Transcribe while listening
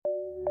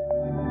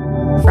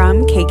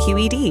from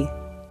KQED.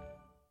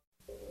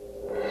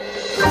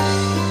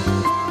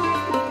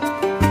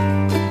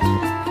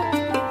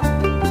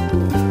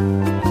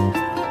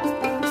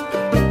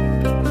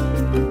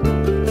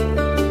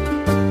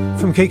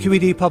 From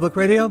KQED Public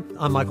Radio,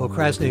 I'm Michael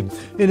Krasny.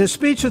 In his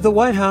speech at the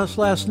White House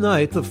last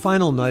night, the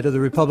final night of the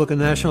Republican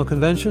National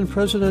Convention,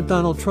 President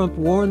Donald Trump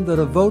warned that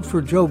a vote for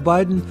Joe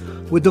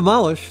Biden would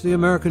demolish the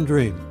American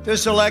dream.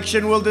 This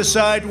election will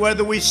decide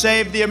whether we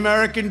save the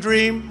American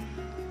dream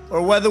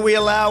or whether we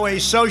allow a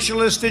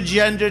socialist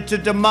agenda to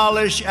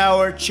demolish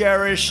our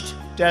cherished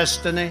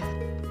destiny.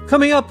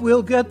 Coming up,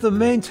 we'll get the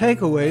main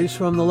takeaways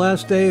from the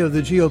last day of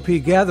the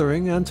GOP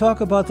gathering and talk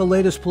about the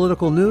latest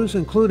political news,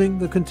 including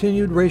the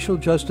continued racial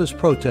justice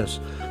protests.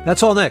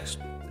 That's all next,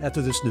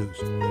 after this news.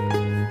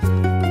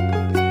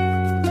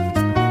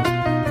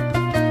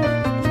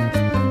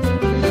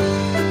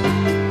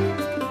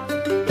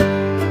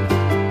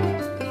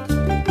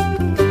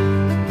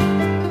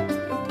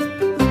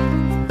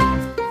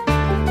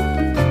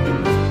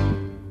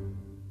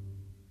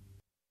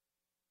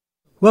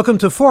 Welcome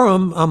to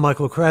Forum. I'm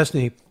Michael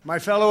Krasny. My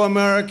fellow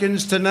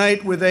Americans,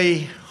 tonight, with a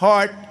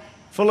heart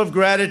full of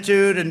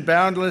gratitude and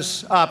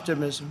boundless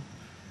optimism,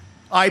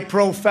 I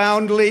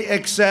profoundly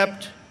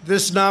accept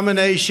this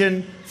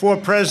nomination for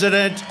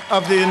President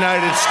of the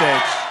United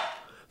States.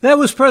 That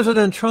was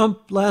President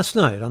Trump last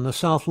night on the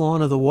South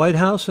Lawn of the White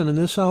House, and in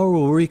this hour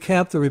we'll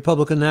recap the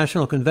Republican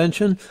National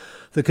Convention,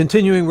 the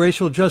continuing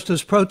racial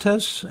justice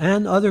protests,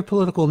 and other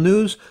political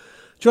news.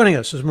 Joining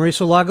us is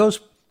Marisa Lagos,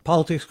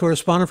 politics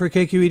correspondent for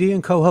KQED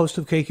and co-host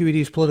of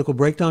KQED's Political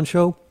Breakdown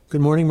Show. Good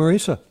morning,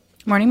 Marisa.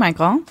 Morning,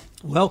 Michael.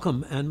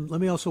 Welcome. And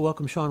let me also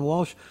welcome Sean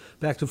Walsh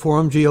back to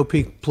Forum,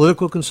 GOP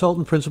political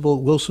consultant,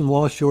 Principal Wilson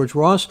Walsh, George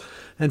Ross,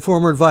 and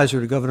former advisor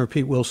to Governor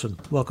Pete Wilson.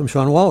 Welcome,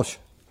 Sean Walsh.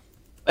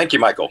 Thank you,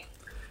 Michael.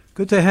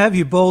 Good to have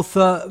you both.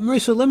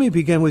 Marisa, let me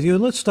begin with you.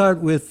 Let's start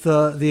with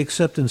the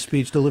acceptance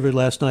speech delivered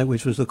last night,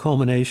 which was the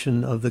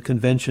culmination of the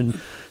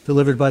convention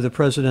delivered by the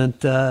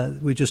president.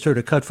 We just heard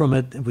a cut from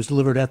it. It was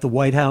delivered at the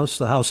White House,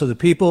 the House of the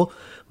People,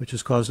 which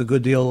has caused a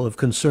good deal of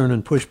concern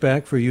and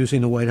pushback for using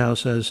the White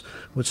House as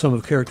what some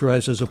have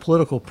characterized as a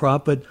political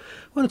prop. But I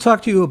want to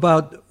talk to you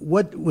about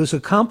what was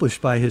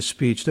accomplished by his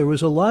speech. There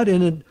was a lot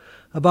in it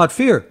about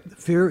fear.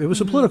 Fear. It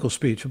was a political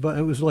speech, but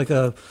it was like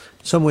in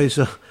some ways,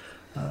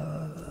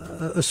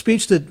 a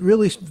speech that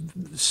really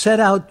set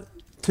out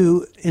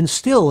to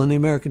instill in the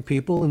American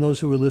people and those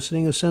who were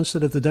listening a sense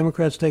that if the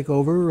Democrats take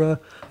over,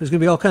 there's going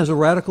to be all kinds of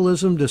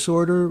radicalism,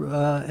 disorder,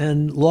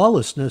 and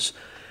lawlessness.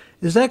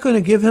 Is that going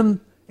to give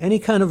him any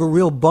kind of a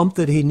real bump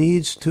that he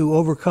needs to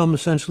overcome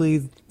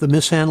essentially the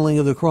mishandling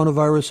of the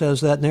coronavirus as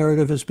that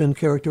narrative has been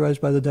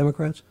characterized by the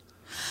Democrats?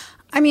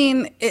 I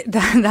mean,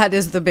 that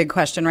is the big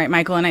question, right,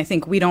 Michael? And I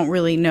think we don't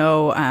really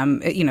know,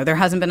 there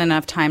hasn't been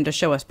enough time to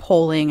show us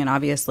polling. And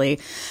obviously,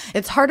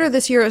 it's harder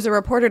this year as a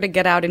reporter to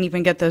get out and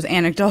even get those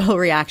anecdotal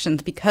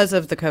reactions because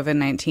of the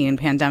COVID-19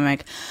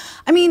 pandemic.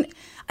 I mean,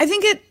 I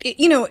think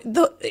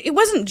it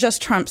wasn't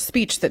just Trump's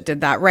speech that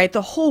did that, right?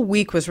 The whole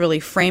week was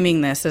really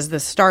framing this as the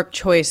stark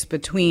choice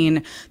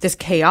between this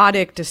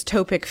chaotic,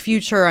 dystopic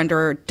future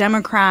under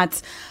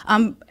Democrats,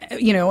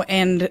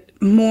 and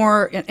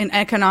more an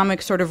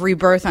economic sort of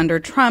rebirth under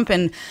Trump.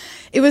 And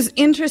it was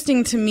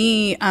interesting to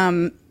me,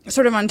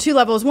 sort of on two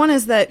levels. One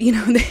is that,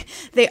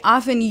 they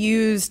often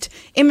used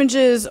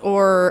images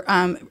or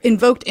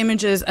invoked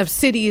images of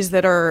cities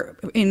that are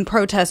in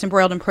protest,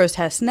 embroiled in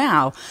protest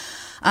now.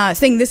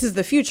 Saying this is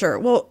the future.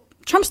 Well,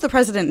 Trump's the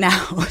president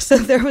now. So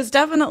there was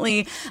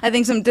definitely, I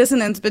think, some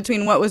dissonance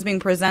between what was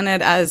being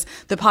presented as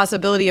the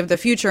possibility of the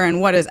future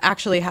and what is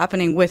actually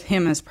happening with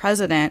him as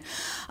president.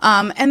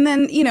 And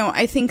then,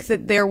 I think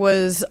that there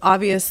was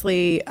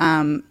obviously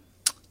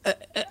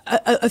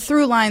a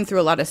through line through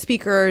a lot of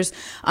speakers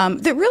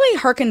that really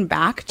harkened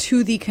back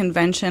to the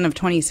convention of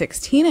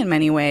 2016 in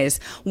many ways,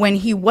 when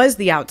he was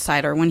the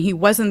outsider, when he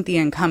wasn't the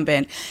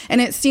incumbent.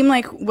 And it seemed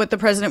like what the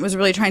president was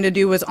really trying to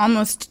do was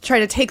almost try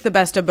to take the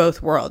best of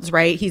both worlds,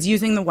 right? He's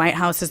using the White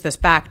House as this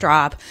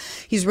backdrop.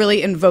 He's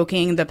really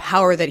invoking the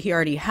power that he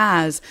already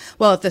has,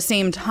 while at the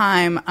same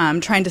time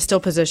trying to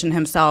still position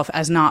himself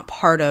as not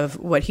part of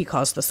what he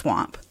calls the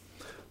swamp.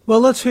 Well,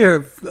 let's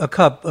hear a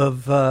cut from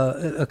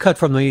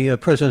the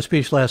president's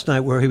speech last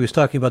night where he was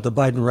talking about the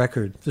Biden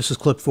record. This is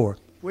clip 4.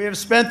 We have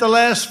spent the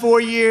last 4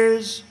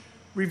 years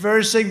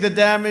reversing the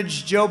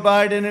damage Joe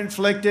Biden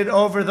inflicted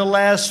over the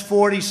last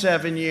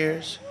 47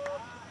 years.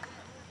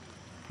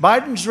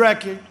 Biden's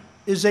record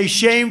is a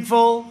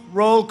shameful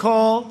roll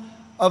call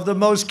of the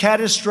most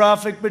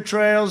catastrophic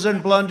betrayals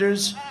and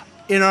blunders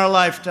in our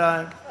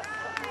lifetime.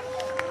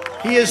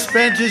 He has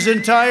spent his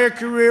entire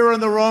career on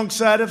the wrong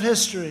side of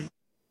history.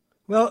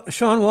 Well,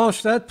 Sean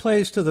Walsh, that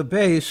plays to the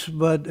base,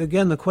 but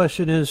again, the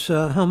question is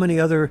how many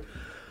other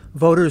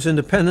voters,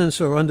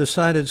 independents or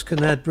undecideds, can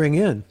that bring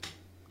in?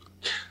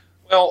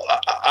 Well,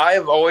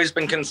 I've always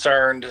been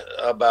concerned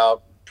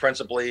about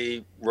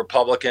principally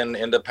Republican,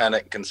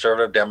 independent,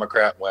 conservative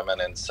Democrat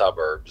women in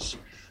suburbs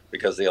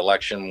because the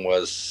election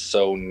was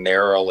so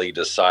narrowly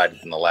decided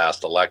in the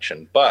last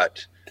election.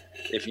 But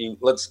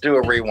let's do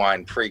a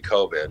rewind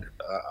pre-COVID.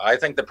 I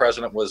think the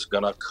president was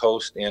going to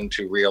coast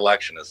into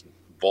re-election. As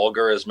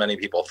vulgar as many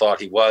people thought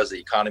he was, the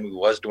economy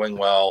was doing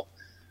well.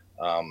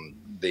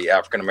 The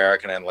African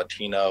American and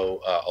Latino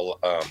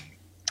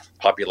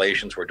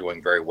populations were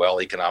doing very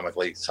well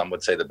economically. Some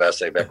would say the best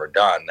they've ever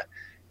done.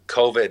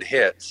 COVID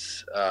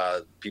hits,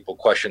 people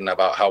question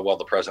about how well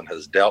the president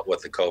has dealt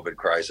with the COVID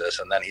crisis,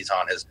 and then he's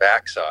on his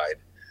backside.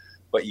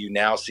 But you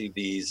now see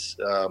these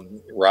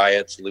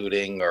riots,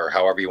 looting, or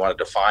however you want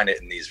to define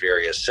it in these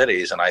various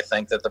cities. And I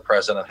think that the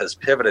president has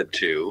pivoted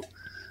to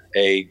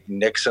a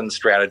Nixon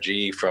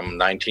strategy from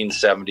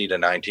 1970 to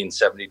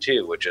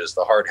 1972, which is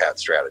the hard hat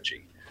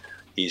strategy.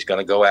 He's going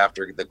to go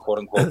after the quote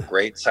unquote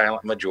great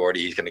silent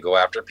majority. He's going to go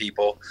after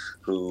people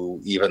who,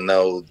 even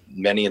though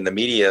many in the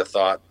media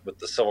thought with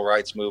the civil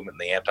rights movement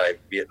and the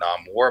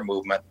anti-Vietnam War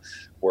movement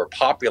were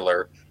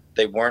popular,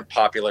 they weren't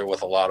popular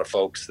with a lot of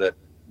folks that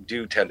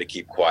do tend to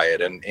keep quiet.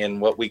 And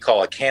in what we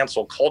call a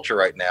cancel culture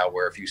right now,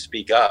 where if you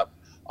speak up,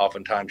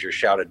 oftentimes you're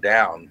shouted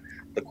down.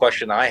 The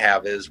question I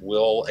have is,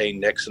 will a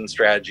Nixon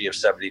strategy of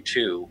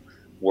 72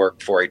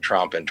 work for a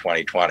Trump in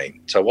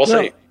 2020? So we'll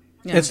see.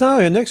 Yeah. It's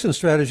not a Nixon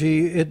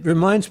strategy. It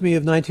reminds me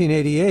of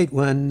 1988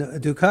 when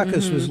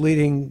Dukakis was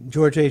leading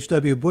George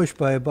H.W. Bush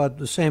by about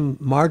the same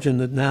margin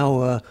that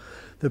now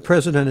the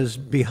president is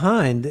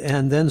behind.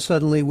 And then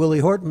suddenly Willie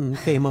Horton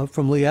came up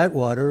from Lee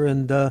Atwater,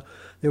 and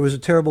there was a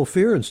terrible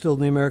fear instilled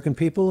in the American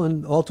people.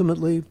 And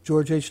ultimately,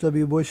 George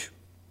H.W. Bush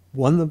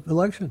won the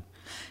election.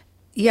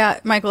 Yeah,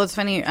 Michael, it's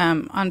funny.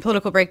 On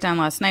Political Breakdown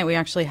last night, we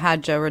actually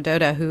had Joe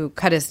Rodota, who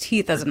cut his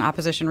teeth as an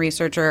opposition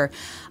researcher,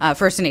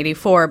 first in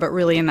 '84, but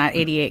really in that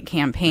 '88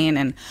 campaign.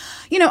 And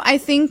I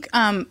think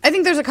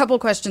there's a couple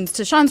questions.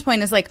 To Sean's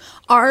point, is like,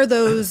 are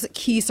those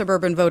key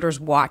suburban voters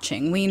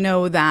watching? We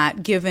know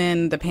that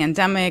given the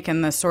pandemic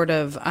and the sort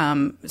of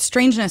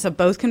strangeness of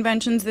both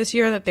conventions this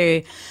year, that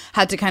they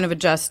had to kind of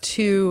adjust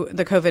to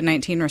the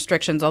COVID-19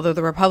 restrictions. Although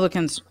the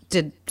Republicans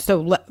did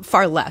so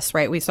far less,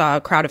 right? We saw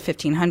a crowd of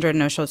 1,500,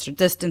 no social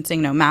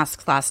distancing, no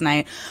masks last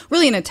night.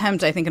 Really an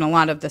attempt, I think, in a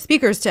lot of the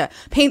speakers to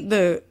paint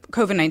the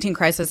COVID-19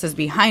 crisis is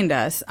behind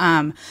us.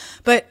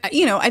 But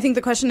I think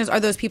the question is, are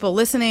those people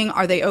listening?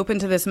 Are they open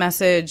to this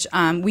message?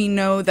 We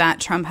know that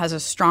Trump has a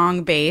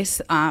strong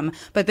base,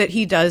 but that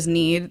he does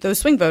need those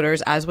swing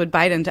voters, as would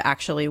Biden, to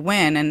actually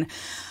win. And,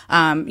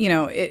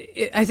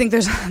 I think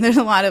there's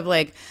a lot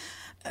of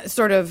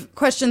sort of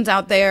questions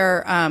out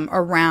there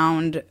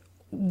around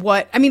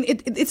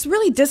it's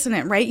really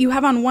dissonant, right? You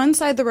have on one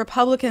side the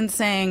Republicans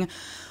saying,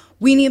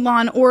 we need law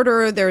and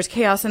order, there's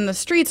chaos in the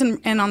streets.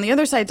 And on the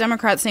other side,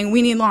 Democrats saying,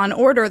 we need law and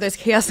order, there's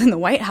chaos in the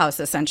White House,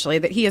 essentially,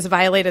 that he has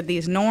violated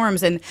these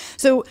norms. And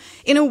so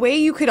in a way,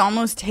 you could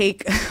almost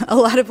take a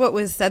lot of what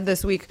was said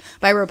this week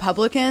by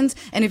Republicans,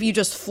 and if you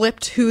just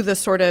flipped who the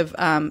sort of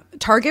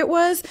target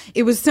was,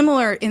 it was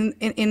similar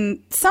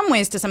in some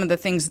ways to some of the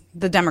things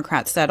the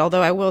Democrats said.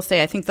 Although I will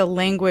say, I think the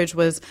language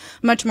was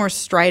much more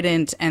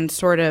strident and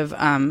sort of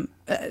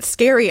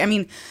scary. I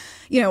mean,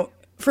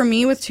 for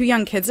me with two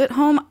young kids at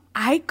home,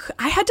 I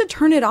had to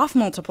turn it off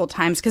multiple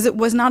times because it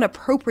was not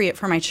appropriate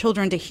for my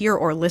children to hear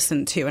or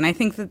listen to. And I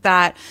think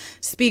that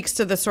speaks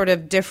to the sort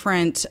of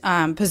different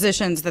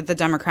positions that the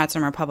Democrats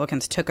and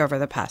Republicans took over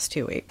the past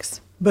 2 weeks.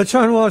 But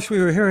Sean Walsh, we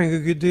were hearing a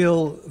good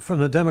deal from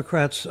the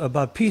Democrats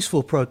about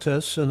peaceful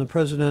protests, and the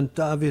president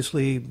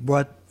obviously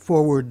brought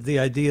forward the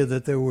idea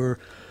that there were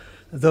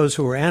those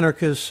who were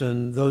anarchists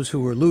and those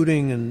who were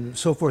looting and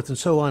so forth and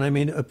so on. I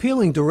mean,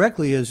 appealing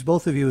directly, as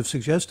both of you have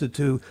suggested,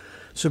 to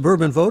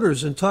suburban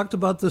voters, and talked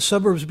about the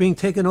suburbs being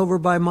taken over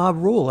by mob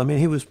rule. I mean,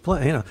 he was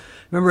playing,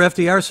 remember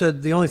FDR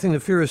said the only thing to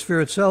fear is fear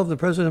itself. The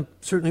president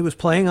certainly was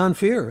playing on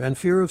fear, and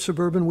fear of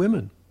suburban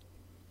women.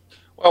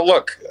 Well,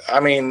 look, I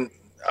mean,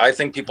 I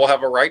think people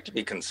have a right to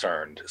be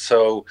concerned.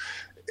 So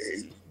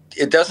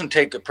it doesn't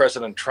take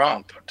President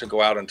Trump to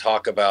go out and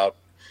talk about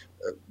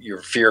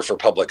your fear for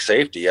public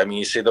safety. I mean,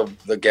 you see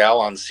the gal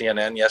on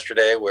CNN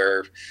yesterday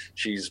where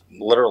she's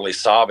literally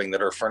sobbing that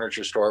her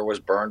furniture store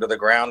was burned to the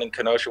ground in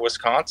Kenosha,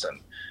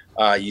 Wisconsin.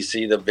 You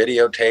see the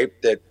videotape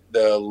that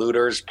the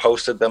looters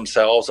posted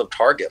themselves of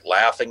Target,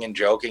 laughing and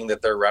joking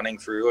that they're running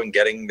through and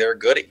getting their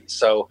goodies.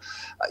 So,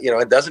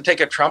 it doesn't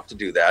take a Trump to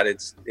do that.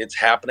 It's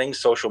happening.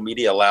 Social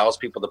media allows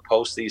people to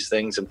post these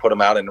things and put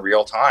them out in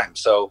real time.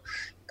 So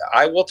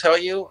I will tell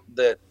you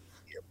that,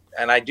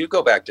 and I do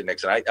go back to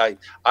Nixon.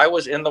 I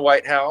was in the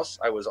White House.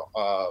 I was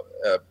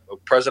a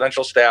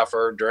presidential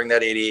staffer during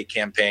that '88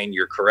 campaign.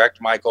 You're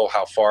correct, Michael,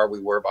 how far we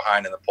were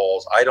behind in the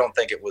polls. I don't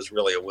think it was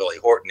really a Willie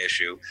Horton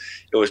issue.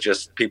 It was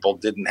just people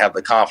didn't have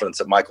the confidence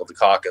that Michael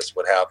Dukakis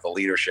would have the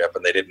leadership,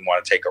 and they didn't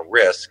want to take a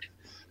risk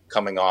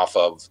coming off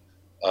of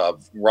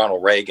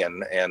Ronald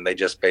Reagan, and they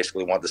just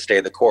basically wanted to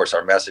stay the course.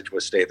 Our message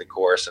was stay the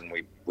course, and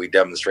we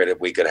demonstrated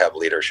we could have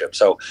leadership.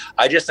 So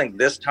I just think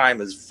this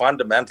time is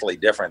fundamentally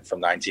different from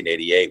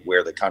 1988,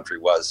 where the country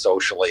was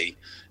socially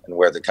and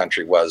where the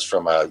country was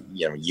from a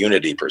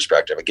unity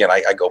perspective. Again,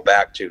 I go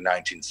back to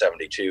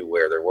 1972,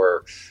 where there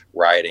were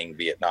rioting,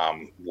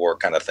 Vietnam War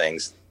kind of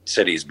things,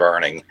 cities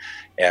burning.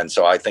 And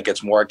so I think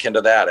it's more akin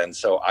to that. And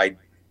so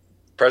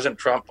President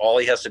Trump, all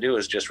he has to do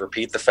is just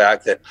repeat the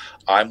fact that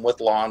I'm with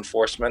law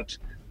enforcement.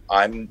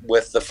 I'm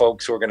with the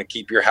folks who are going to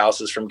keep your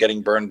houses from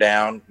getting burned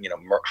down.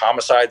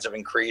 Homicides have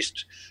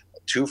increased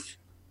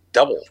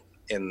double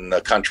in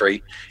the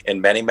country in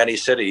many, many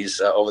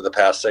cities over the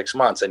past 6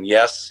 months. And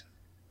yes,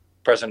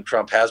 President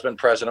Trump has been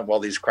president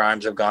while these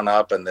crimes have gone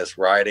up and this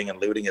rioting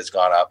and looting has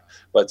gone up.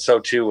 But so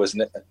too was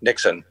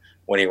Nixon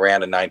when he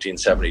ran in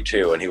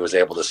 1972, and he was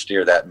able to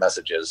steer that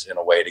messages in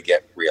a way to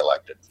get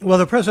reelected. Well,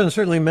 the president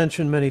certainly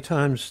mentioned many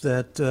times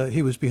that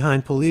he was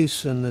behind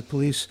police and that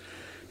police,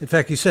 in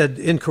fact, he said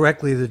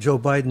incorrectly that Joe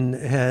Biden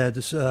had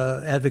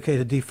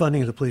advocated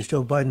defunding of the police.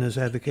 Joe Biden has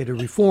advocated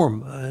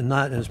reform and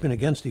has been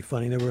against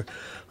defunding. There were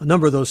a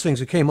number of those things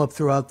that came up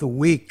throughout the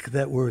week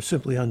that were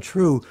simply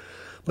untrue.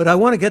 But I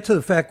want to get to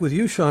the fact with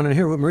you, Sean, and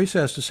hear what Marisa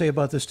has to say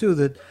about this too,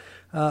 that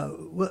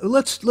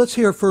let's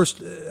hear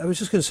first. I was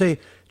just going to say,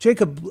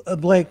 Jacob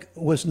Blake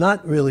was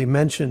not really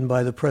mentioned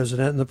by the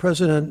president, and the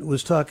president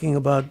was talking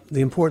about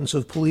the importance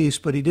of police,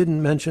 but he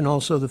didn't mention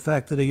also the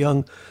fact that a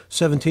young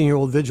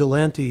 17-year-old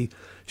vigilante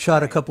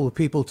shot a couple of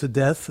people to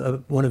death,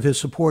 one of his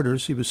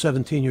supporters. He was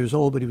 17 years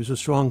old, but he was a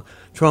strong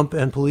Trump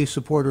and police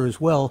supporter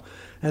as well.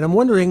 And I'm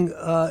wondering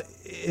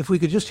if we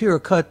could just hear a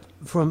cut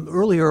from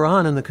earlier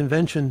on in the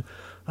convention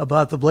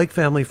about the Blake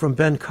family from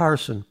Ben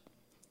Carson.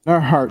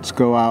 Our hearts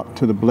go out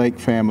to the Blake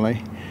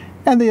family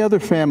and the other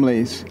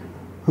families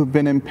who've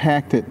been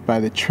impacted by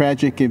the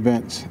tragic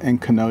events in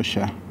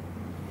Kenosha.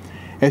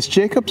 As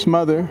Jacob's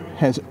mother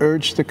has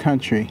urged the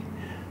country,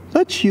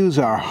 let's use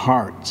our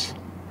hearts,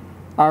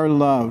 our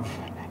love,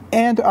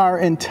 and our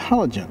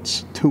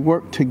intelligence to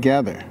work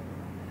together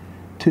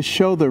to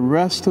show the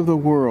rest of the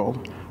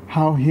world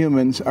how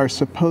humans are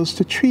supposed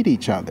to treat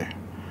each other.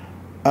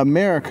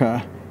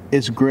 America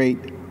is great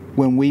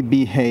when we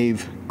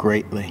behave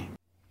greatly.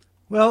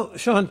 Well,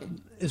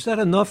 Sean, is that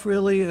enough,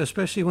 really,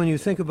 especially when you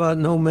think about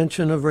no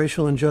mention of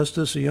racial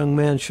injustice, a young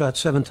man shot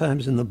 7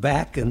 times in the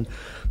back, and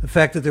the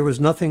fact that there was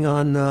nothing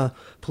on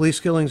police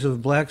killings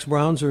of blacks,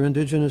 browns, or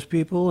indigenous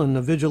people, and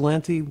a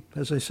vigilante,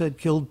 as I said,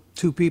 killed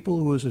 2 people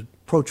who was a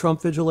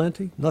pro-Trump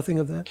vigilante? Nothing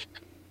of that?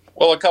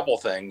 Well, a couple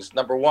things.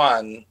 Number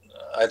one,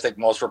 I think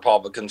most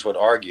Republicans would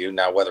argue,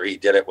 now whether he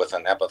did it with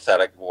an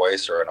empathetic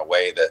voice or in a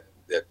way that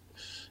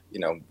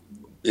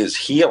is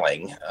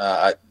healing,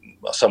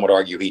 some would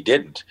argue he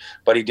didn't,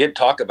 but he did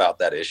talk about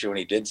that issue, and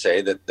he did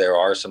say that there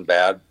are some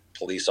bad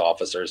police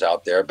officers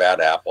out there, bad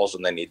apples,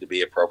 and they need to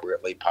be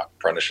appropriately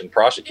punished and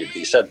prosecuted.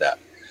 He said that,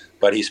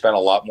 but he spent a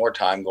lot more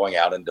time going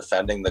out and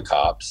defending the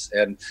cops.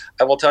 And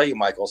I will tell you,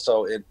 Michael,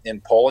 so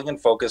in polling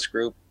and focus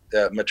group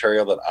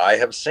material that I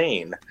have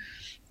seen,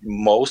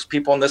 most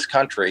people in this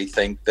country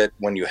think that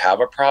when you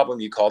have a problem,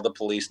 you call the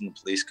police and the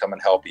police come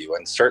and help you.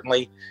 And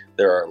certainly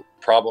there are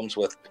problems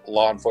with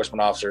law enforcement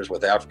officers,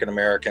 with African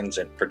Americans,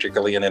 and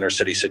particularly in inner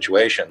city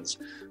situations.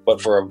 But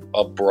for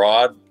a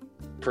broad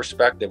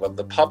perspective of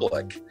the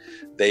public,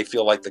 they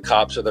feel like the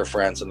cops are their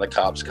friends and the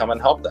cops come and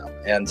help them.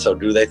 And so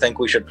do they think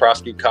we should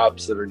prosecute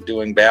cops that are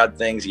doing bad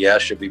things?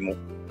 Yes. Should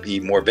be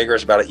more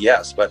vigorous about it?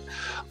 Yes. But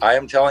I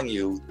am telling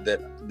you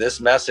that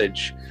this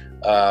message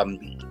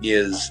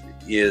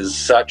is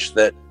such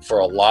that for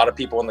a lot of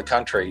people in the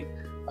country,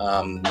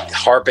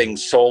 harping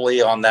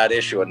solely on that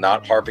issue and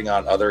not harping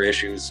on other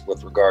issues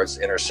with regards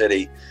to inner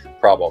city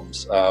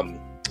problems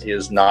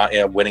is not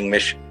a winning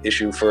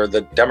issue for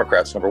the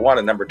Democrats, number one.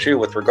 And number two,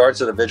 with regards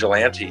to the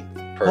vigilante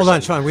person. Hold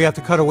on, Sean. We have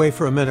to cut away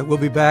for a minute. We'll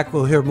be back.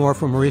 We'll hear more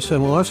from Marisa,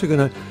 and we're also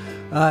going to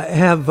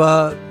have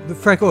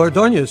Franco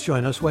Ordonez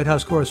join us, White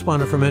House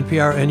correspondent from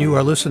NPR, and you,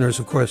 our listeners,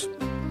 of course.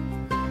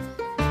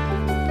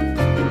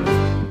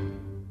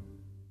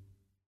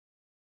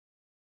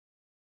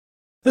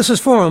 This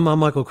is Forum. I'm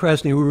Michael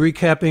Krasny. We're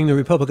recapping the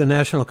Republican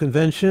National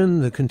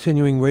Convention, the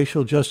continuing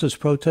racial justice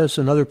protests,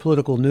 and other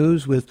political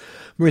news with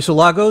Marisa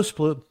Lagos,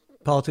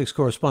 politics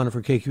correspondent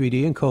for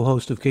KQED and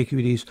co-host of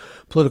KQED's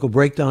Political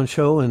Breakdown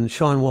Show, and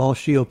Sean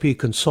Walsh, GOP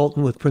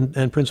consultant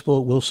and principal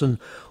at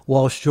Wilson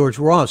Walsh George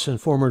Ross, and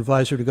former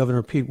advisor to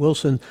Governor Pete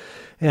Wilson.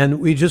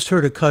 And we just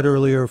heard a cut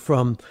earlier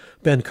from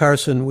Ben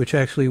Carson, which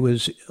actually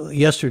was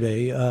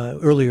yesterday,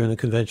 earlier in the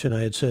convention.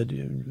 I had said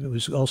it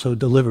was also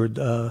delivered.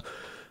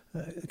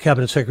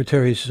 Cabinet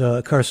Secretary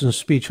Carson's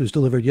speech was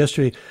delivered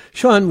yesterday.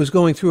 Sean was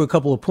going through a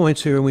couple of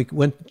points here, and we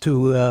went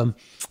to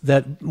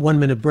that 1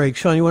 minute break.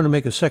 Sean, you want to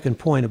make a second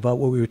point about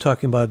what we were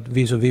talking about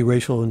vis-a-vis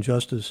racial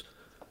injustice?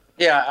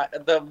 Yeah,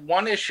 the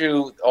one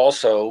issue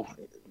also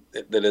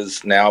that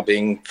is now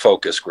being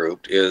focus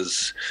grouped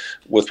is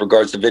with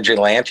regards to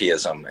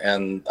vigilantism,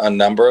 and a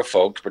number of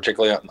folks,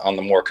 particularly on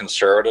the more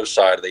conservative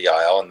side of the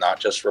aisle, and not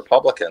just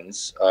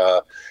Republicans,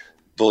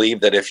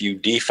 believe that if you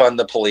defund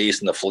the police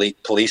and the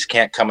police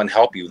can't come and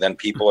help you, then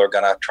people are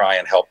going to try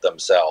and help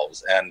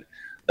themselves. And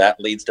that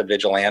leads to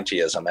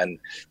vigilantism.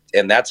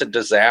 And that's a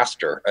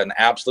disaster, an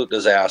absolute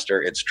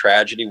disaster. It's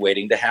tragedy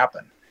waiting to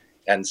happen.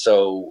 And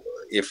so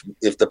if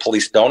the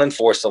police don't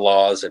enforce the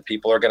laws, if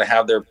people are going to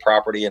have their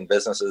property and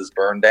businesses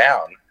burned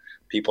down,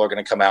 people are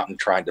going to come out and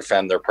try and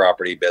defend their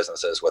property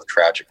businesses with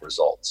tragic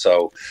results.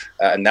 So,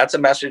 and that's a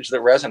message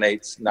that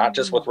resonates not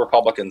just with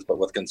Republicans, but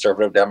with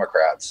conservative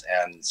Democrats.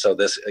 And so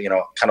this,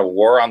 kind of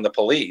war on the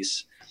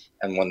police.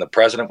 And when the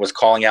president was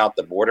calling out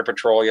the Border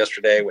Patrol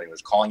yesterday, when he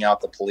was calling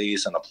out the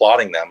police and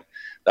applauding them,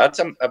 that's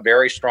a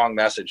very strong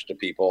message to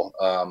people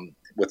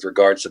with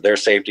regards to their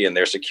safety and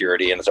their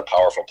security. And it's a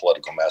powerful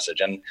political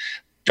message. And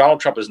Donald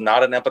Trump is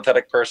not an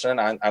empathetic person.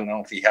 I don't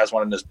know if he has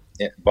one in his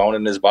bone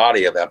in his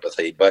body of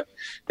empathy, but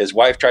his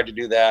wife tried to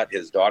do that.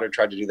 His daughter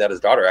tried to do that. His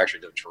daughter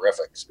actually did a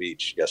terrific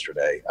speech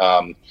yesterday.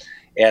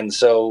 And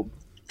so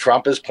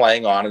Trump is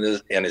playing on,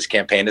 and his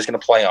campaign is going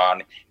to play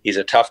on. He's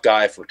a tough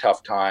guy for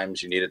tough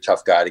times. You need a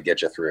tough guy to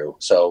get you through.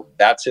 So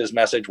that's his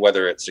message.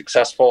 Whether it's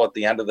successful at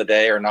the end of the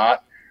day or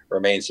not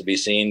remains to be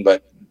seen,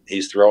 but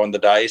he's throwing the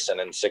dice, and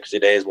in 60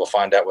 days, we'll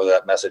find out whether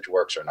that message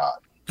works or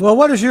not. Well,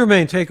 what is your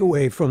main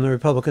takeaway from the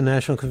Republican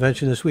National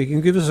Convention this week? You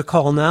can give us a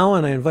call now,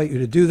 and I invite you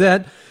to do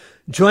that.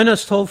 Join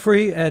us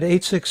toll-free at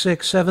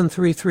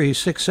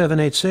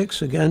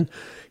 866-733-6786. Again,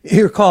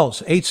 your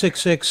calls,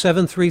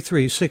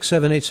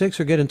 866-733-6786,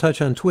 or get in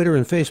touch on Twitter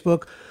and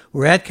Facebook.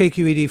 We're at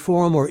KQED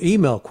Forum, or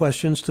email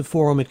questions to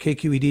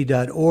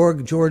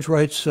forum@kqed.org. George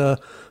writes,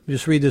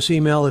 just read this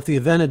email, if the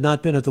event had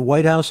not been at the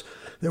White House,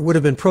 there would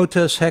have been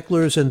protests,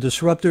 hecklers, and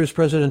disruptors.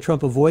 President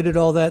Trump avoided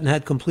all that and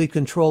had complete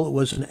control. It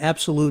was an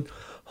absolute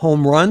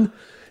home run.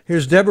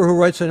 Here's Deborah, who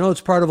writes, I know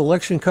it's part of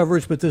election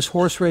coverage, but this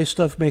horse race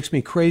stuff makes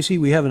me crazy.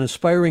 We have an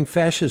aspiring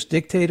fascist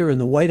dictator in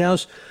the White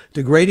House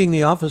degrading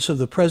the office of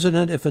the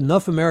president. If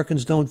enough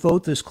Americans don't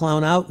vote this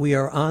clown out, we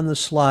are on the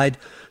slide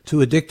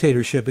to a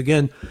dictatorship.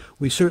 Again,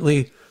 we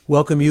certainly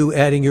welcome you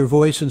adding your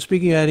voice. And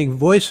speaking of adding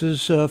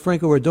voices,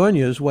 Franco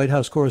Ordonez, White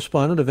House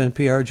correspondent of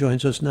NPR,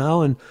 joins us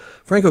now. And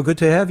Franco, good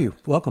to have you.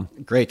 Welcome.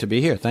 Great to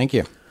be here. Thank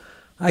you.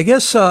 I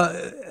guess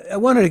I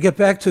wanted to get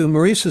back to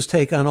Maurice's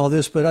take on all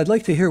this, but I'd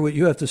like to hear what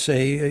you have to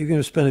say. You're going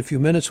to spend a few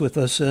minutes with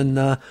us,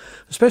 and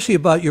especially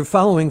about your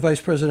following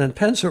Vice President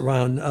Pence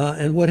around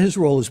and what his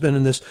role has been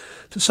in this.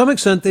 To some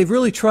extent, they've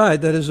really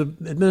tried, that his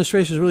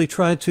administration has really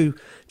tried to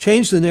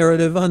change the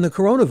narrative on the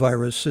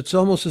coronavirus. It's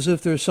almost as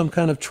if there's some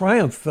kind of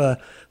triumph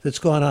that's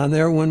gone on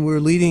there when we're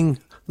leading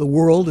the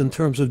world in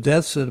terms of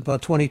deaths at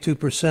about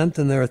 22%,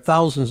 and there are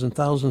thousands and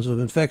thousands of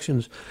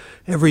infections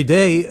every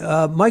day.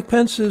 Mike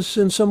Pence is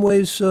in some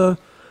ways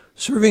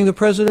serving the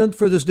president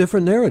for this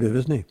different narrative,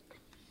 isn't he?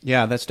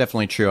 Yeah, that's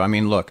definitely true. I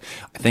mean, look,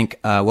 I think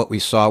what we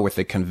saw with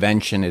the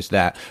convention is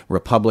that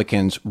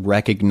Republicans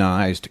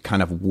recognized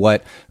kind of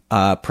what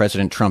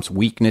President Trump's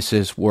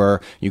weaknesses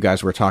were. You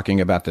guys were talking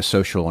about the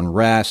social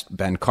unrest,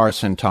 Ben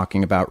Carson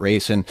talking about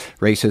race and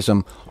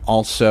racism,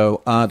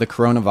 also the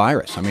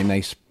coronavirus. I mean,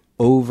 they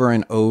over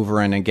and over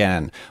and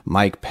again,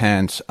 Mike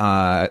Pence,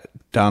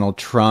 Donald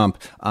Trump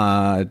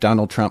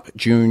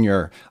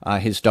Jr.,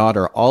 his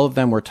daughter, all of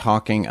them were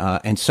talking,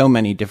 and so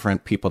many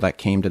different people that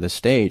came to the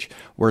stage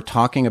were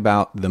talking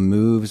about the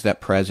moves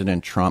that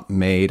President Trump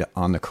made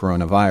on the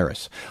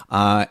coronavirus,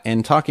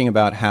 and talking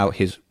about how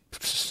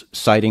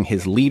citing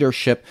his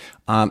leadership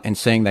and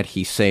saying that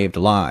he saved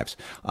lives.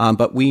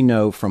 But we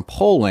know from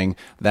polling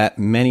that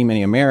many,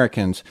 many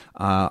Americans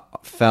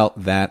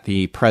felt that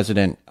the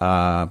president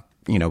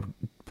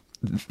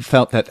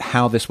felt that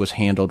how this was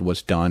handled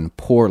was done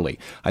poorly.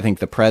 I think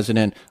the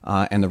president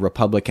and the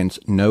Republicans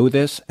know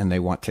this, and they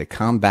want to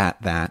combat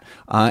that.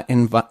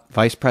 And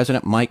Vice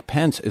President Mike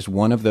Pence is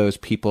one of those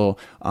people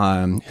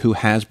who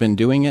has been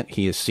doing it.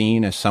 He is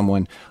seen as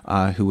someone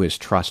who is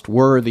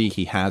trustworthy.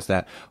 He has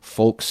that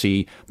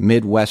folksy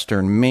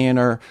Midwestern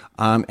manner,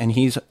 and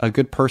he's a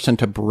good person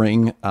to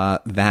bring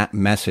that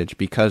message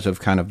because of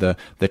kind of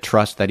the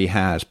trust that he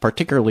has,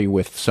 particularly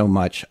with so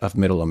much of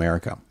Middle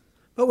America.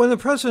 But when the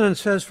president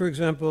says, for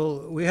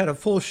example, we had a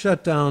full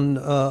shutdown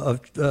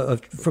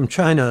from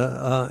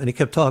China, and he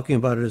kept talking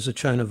about it as a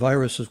China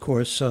virus, of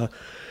course,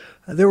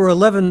 there were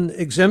 11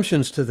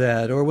 exemptions to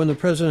that. Or when the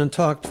president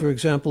talked, for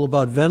example,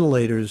 about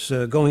ventilators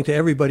going to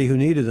everybody who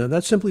needed them,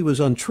 that simply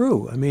was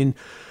untrue. I mean,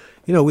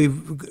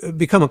 we've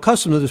become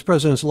accustomed to this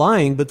president's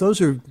lying, but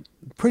those are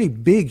pretty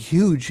big,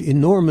 huge,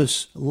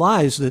 enormous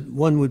lies that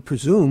one would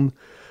presume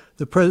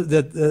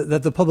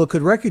that the public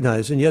could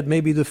recognize, and yet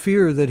maybe the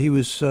fear that he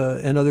was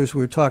and others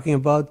were talking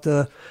about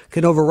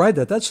can override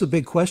that. That's the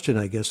big question,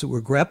 I guess, that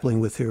we're grappling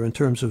with here in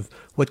terms of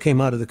what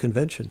came out of the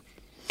convention.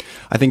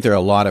 I think there are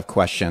a lot of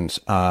questions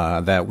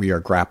that we are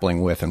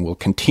grappling with and will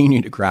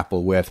continue to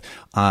grapple with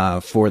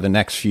for the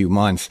next few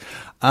months.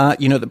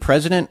 The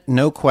president,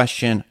 no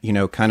question,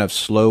 kind of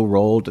slow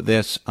rolled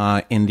this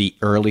in the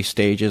early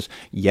stages.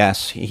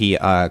 Yes, he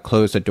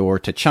closed the door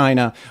to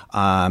China.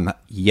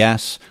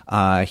 Yes,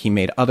 he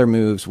made other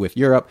moves with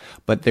Europe,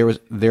 but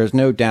there's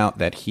no doubt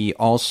that he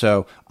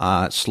also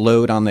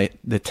slowed on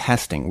the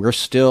testing. We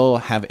still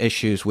have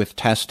issues with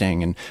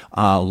testing and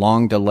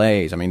long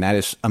delays. I mean, that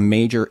is a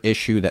major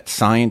issue that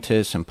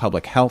scientists and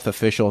public health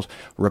officials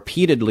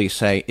repeatedly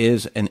say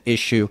is an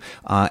issue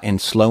in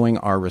slowing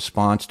our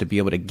response to be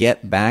able to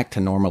get back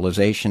to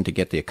normalization, to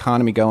get the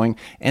economy going,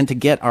 and to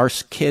get our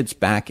kids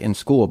back in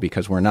school,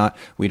 because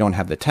we don't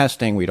have the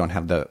testing,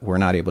 we're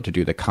not able to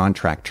do the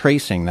contract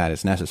tracing that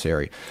is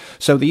necessary.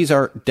 So these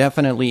are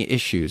definitely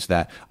issues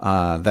that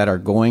are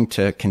going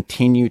to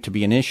continue to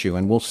be an issue,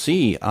 and we'll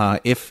see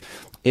if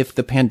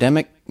the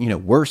pandemic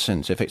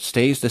worsens, if it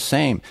stays the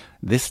same.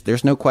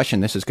 There's no question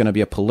this is going to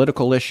be a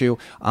political issue,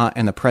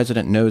 and the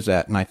president knows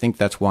that, and I think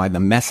that's why the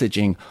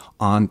messaging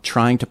on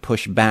trying to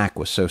push back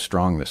was so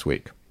strong this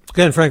week.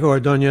 Again, Franco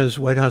Ordonez,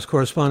 White House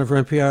correspondent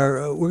for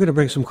NPR. We're going to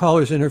bring some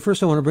callers in here.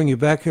 First, I want to bring you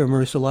back here,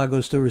 Marisa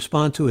Lagos, to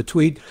respond to a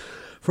tweet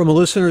from a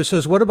listener who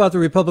says, what about the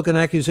Republican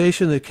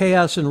accusation that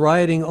chaos and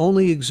rioting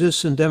only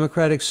exists in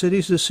Democratic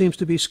cities? This seems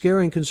to be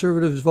scaring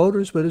conservative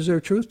voters, but is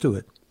there truth to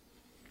it?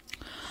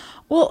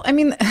 Well, I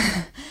mean,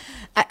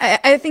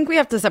 I think we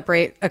have to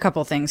separate a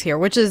couple things here,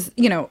 which is,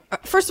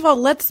 first of all,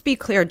 let's be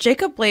clear.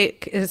 Jacob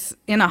Blake is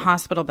in a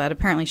hospital bed,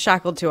 apparently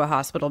shackled to a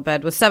hospital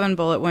bed with 7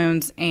 bullet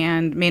wounds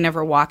and may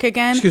never walk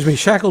again. Excuse me,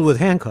 shackled with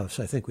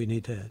handcuffs, I think we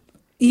need to add.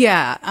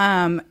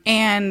 Yeah.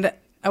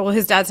 Well,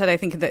 his dad said, I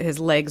think, that his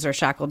legs are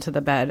shackled to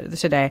the bed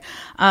today.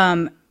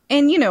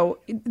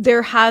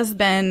 There has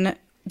been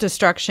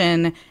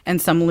destruction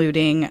and some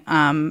looting,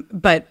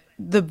 but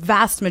the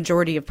vast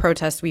majority of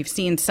protests we've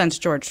seen since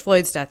George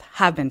Floyd's death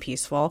have been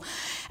peaceful.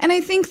 And I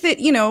think that,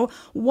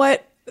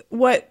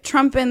 what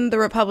Trump and the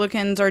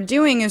Republicans are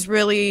doing is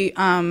really,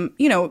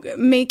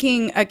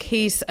 making a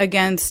case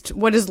against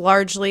what is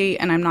largely,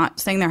 and I'm not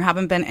saying there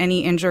haven't been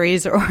any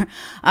injuries or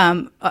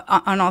on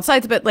all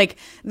sides, but like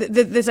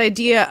this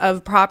idea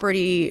of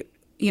property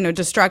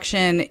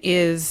destruction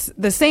is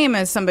the same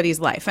as somebody's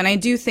life. And I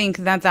do think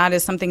that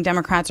is something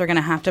Democrats are going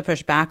to have to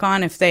push back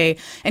on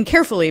and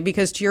carefully,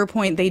 because to your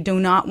point, they do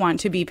not want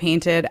to be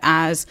painted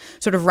as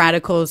sort of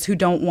radicals who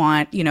don't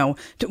want,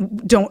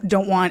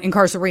 don't want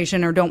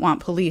incarceration or don't want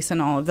police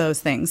and all of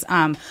those things.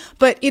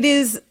 But it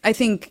is, I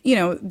think,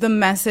 the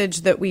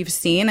message that we've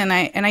seen. And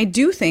I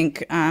do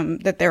think,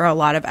 that there are a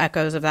lot of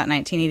echoes of that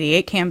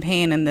 1988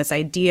 campaign and this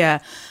idea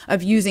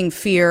of using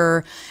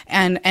fear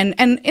and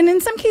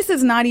in some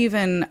cases not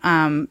even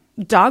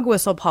dog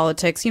whistle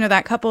politics.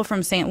 That couple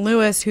from St.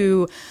 Louis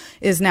who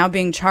is now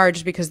being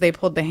charged because they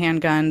pulled the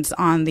handguns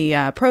on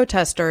the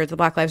protesters, the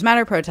Black Lives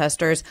Matter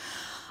protesters.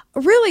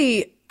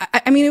 Really,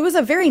 I mean, it was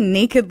a very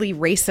nakedly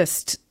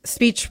racist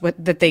speech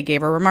that they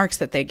gave, or remarks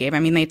that they gave.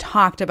 I mean, they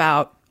talked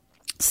about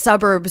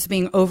suburbs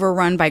being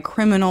overrun by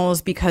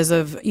criminals because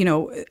of,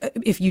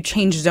 if you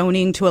change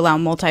zoning to allow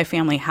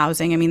multifamily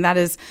housing. I mean, that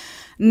is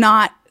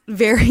not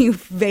very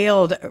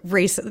veiled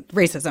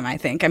racism, I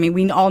think. I mean,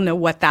 we all know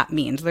what that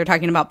means. They're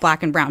talking about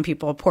black and brown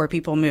people, poor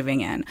people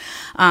moving in.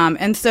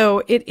 And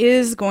so it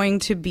is going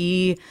to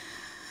be,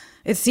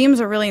 it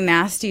seems, a really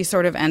nasty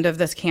sort of end of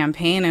this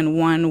campaign, and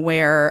one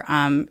where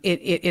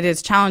it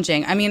is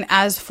challenging. I mean,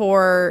 as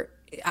for,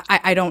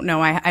 I don't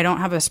know. I don't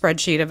have a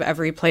spreadsheet of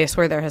every place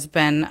where there has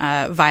been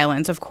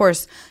violence. Of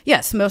course,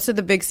 yes, most of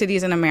the big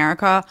cities in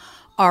America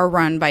are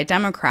run by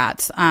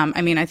Democrats.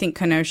 I mean, I think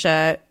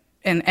Kenosha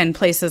and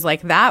places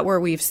like that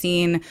where we've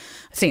seen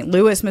St.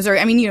 Louis,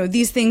 Missouri. I mean,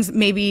 these things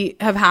maybe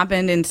have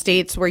happened in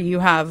states where you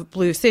have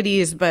blue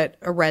cities, but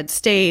a red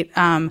state.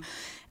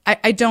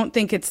 I don't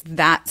think it's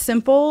that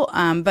simple,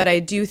 but I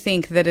do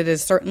think that it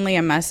is certainly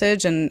a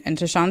message, and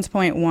to Sean's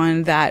point,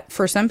 one that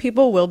for some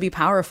people will be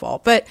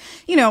powerful. But,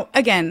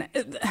 again,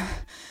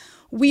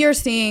 we are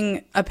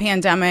seeing a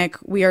pandemic.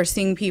 We are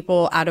seeing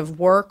people out of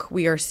work.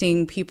 We are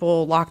seeing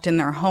people locked in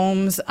their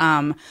homes.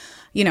 I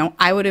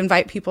would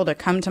invite people to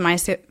come to my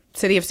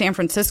city of San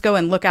Francisco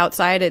and look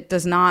outside. It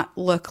does not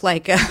look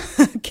like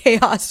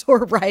chaos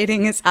or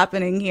rioting is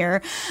happening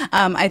here.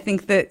 I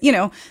think that,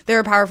 there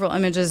are powerful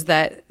images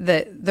that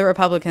the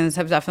Republicans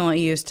have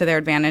definitely used to their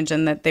advantage,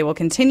 and that they will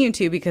continue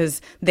to,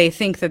 because they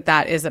think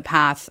that is a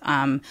path.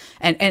 And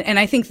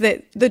I think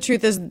that the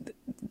truth is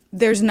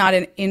there's not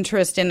an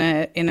interest in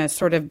a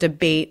sort of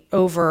debate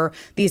over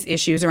these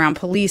issues around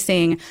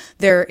policing.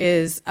 There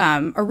is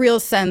a real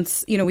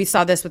sense, we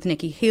saw this with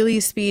Nikki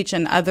Haley's speech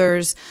and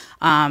others.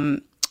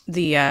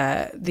 The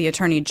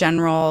Attorney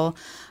General,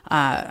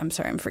 I'm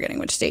sorry, I'm forgetting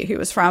which state he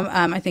was from.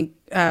 I think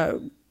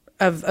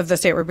of the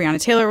state where Breonna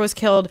Taylor was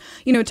killed,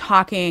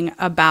 talking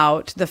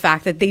about the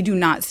fact that they do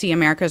not see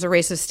America as a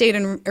racist state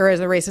or as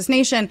a racist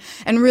nation,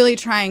 and really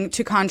trying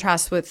to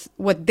contrast with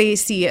what they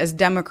see as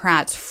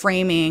Democrats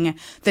framing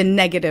the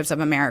negatives of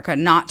America,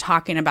 not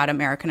talking about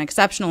American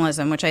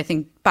exceptionalism, which I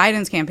think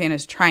Biden's campaign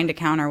is trying to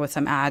counter with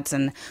some ads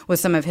and with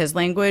some of his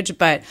language.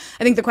 But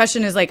I think the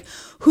question is,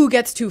 who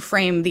gets to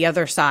frame the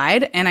other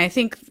side? And I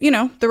think,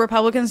 the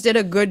Republicans did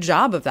a good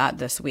job of that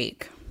this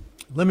week.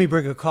 Let me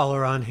bring a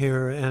caller on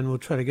here, and we'll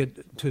try to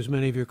get to as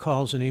many of your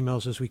calls and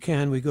emails as we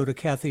can. We go to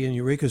Kathy in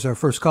Eureka as our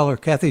first caller.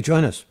 Kathy,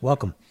 join us.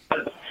 Welcome.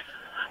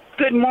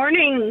 Good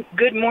morning.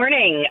 Good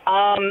morning.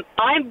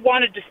 I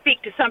wanted to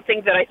speak to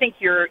something that I think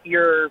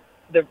the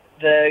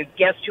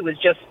guest who was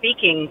just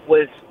speaking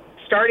was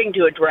starting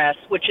to address,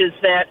 which is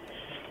that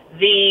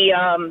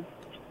the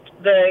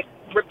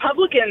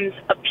Republicans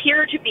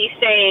appear to be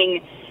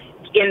saying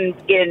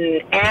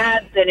in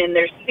ads and in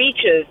their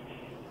speeches,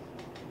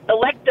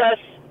 elect us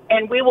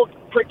and we will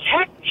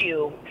protect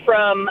you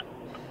from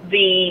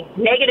the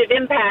negative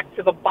impacts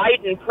of a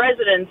Biden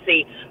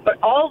presidency, but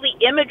all the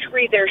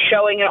imagery they're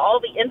showing and all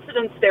the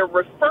incidents they're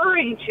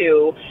referring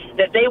to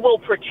that they will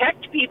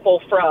protect people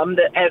from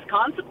as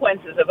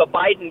consequences of a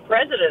Biden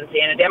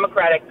presidency and a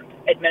Democratic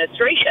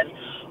administration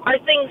are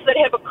things that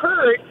have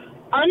occurred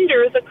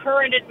under the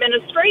current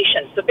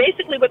administration. So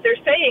basically what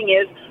they're saying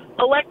is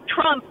elect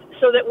Trump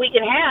so that we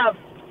can have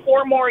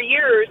 4 more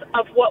years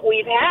of what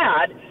we've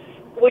had,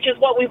 which is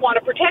what we want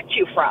to protect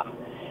you from.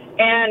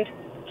 And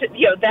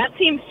that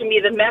seems to me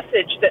the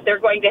message that they're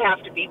going to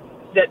have to be,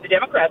 that the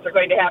Democrats are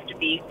going to have to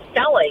be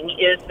selling,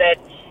 is that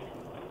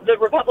the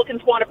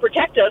Republicans want to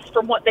protect us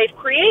from what they've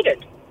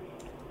created.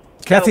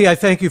 Kathy, I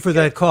thank you for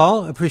that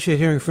call. I appreciate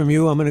hearing from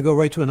you. I'm going to go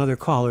right to another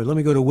caller. Let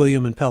me go to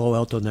William in Palo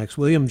Alto next.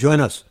 William,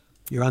 join us.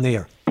 You're on the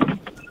air.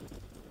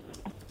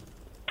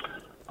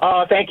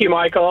 Thank you,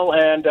 Michael.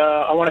 And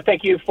I want to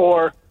thank you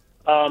for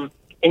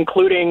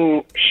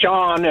including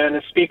Sean and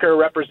a speaker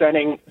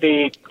representing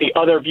the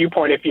other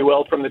viewpoint, if you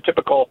will, from the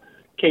typical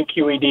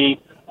KQED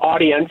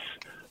audience.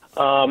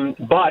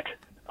 But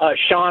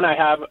Sean, I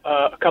have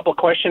a couple of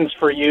questions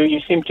for you.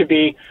 You seem to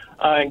be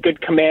in good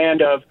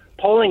command of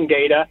polling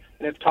data,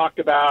 and have talked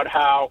about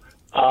how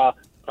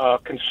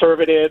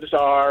conservatives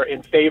are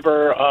in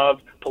favor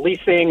of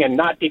policing and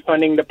not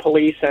defunding the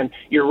police, and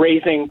you're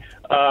reiterating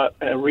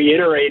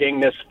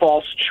this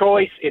false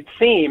choice, it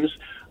seems,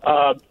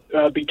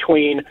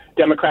 between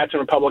Democrats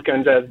and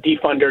Republicans as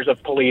defunders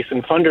of police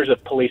and funders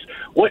of police.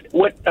 What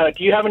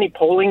do you have any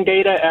polling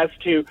data as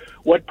to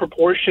what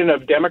proportion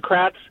of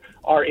Democrats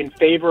are in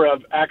favor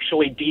of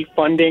actually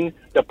defunding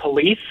the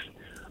police?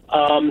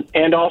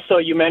 And also,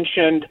 you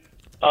mentioned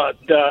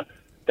that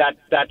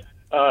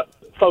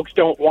folks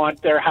don't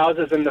want their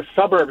houses in the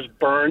suburbs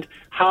burned.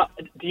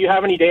 Do you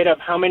have any data of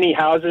how many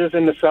houses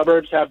in the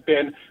suburbs have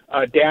been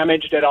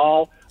damaged at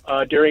all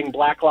during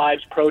Black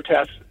Lives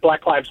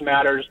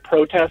Matters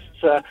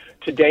protests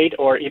to date,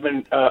 or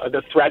even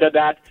the threat of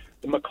that,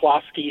 the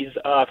McCloskey's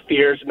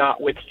fears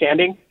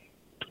notwithstanding?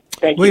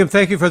 Thank you. William,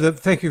 thank you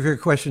for your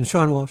question.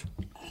 Sean Walsh.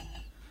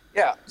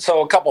 Yeah,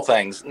 so a couple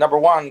things. Number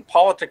one,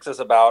 politics is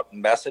about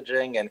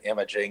messaging and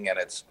imaging, and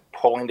it's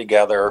pulling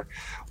together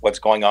what's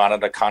going on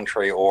in a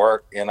country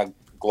or in a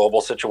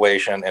global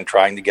situation and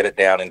trying to get it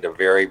down into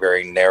very,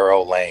 very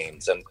narrow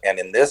lanes. And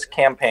in this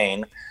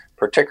campaign,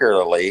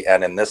 particularly,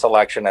 and in this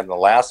election and the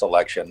last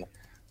election,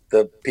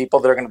 the people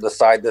that are going to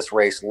decide this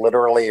race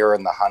literally are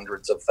in the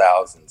hundreds of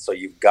thousands. So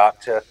you've got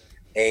to,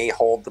 A,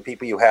 hold the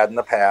people you had in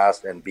the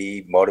past, and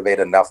B, motivate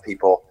enough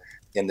people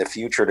in the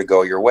future to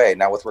go your way.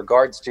 Now, with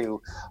regards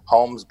to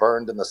homes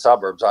burned in the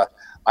suburbs,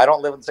 I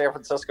don't live in San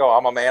Francisco.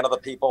 I'm a man of the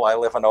people. I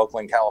live in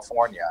Oakland,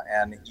 California.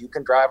 And you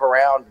can drive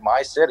around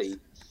my city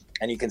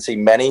and you can see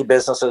many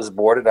businesses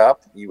boarded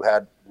up. You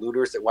had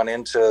looters that went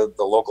into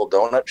the local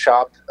donut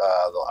shop,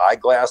 the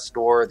eyeglass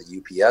store,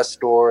 the UPS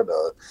store,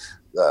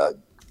 the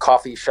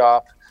coffee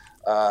shop,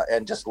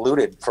 and just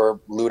looted for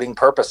looting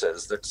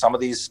purposes. Some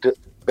of these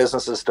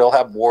businesses still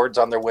have boards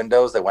on their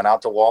windows. They went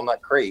out to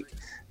Walnut Creek.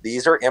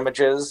 These are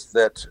images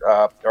that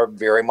are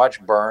very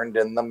much burned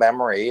in the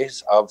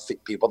memories of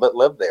people that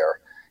live there.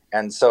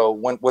 And so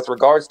with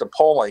regards to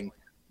polling,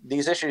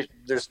 these issues,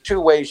 there's 2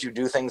 ways you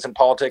do things in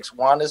politics.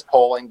 One is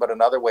polling, but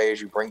another way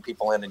is you bring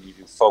people in and you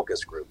do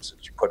focus groups.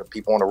 You put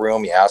people in a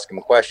room, you ask them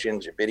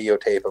questions, you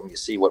videotape them, you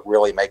see what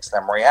really makes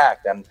them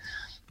react. And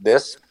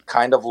this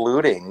kind of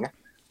looting,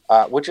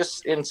 which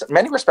is in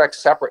many respects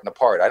separate and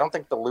apart. I don't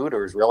think the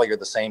looters really are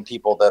the same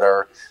people that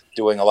are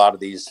doing a lot of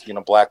these,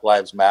 Black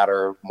Lives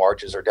Matter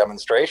marches or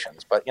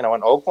demonstrations. But, in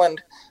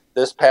Oakland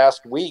this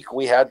past week,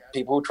 we had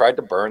people who tried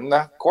to burn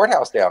the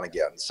courthouse down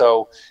again.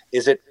 So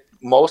is it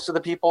most of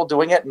the people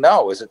doing it?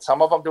 No. Is it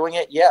some of them doing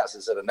it? Yes.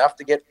 Is it enough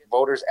to get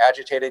voters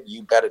agitated?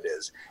 You bet it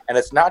is. And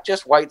it's not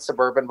just white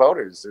suburban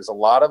voters. There's a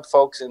lot of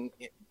folks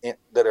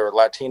that are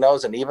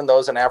Latinos and even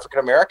those in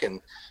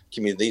African-American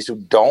communities who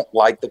don't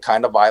like the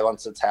kind of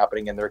violence that's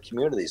happening in their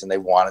communities, and they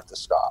want it to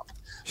stop.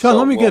 Sean,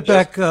 let me get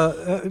back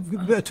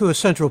to a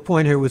central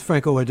point here with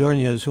Franco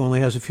Ordonez, who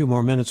only has a few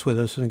more minutes with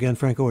us. And again,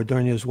 Franco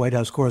Ordonez, White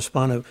House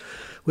correspondent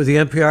with the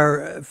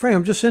NPR. Frank,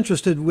 I'm just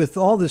interested with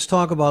all this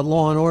talk about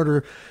law and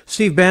order.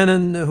 Steve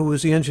Bannon, who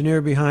was the engineer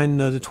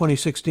behind the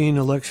 2016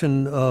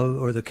 election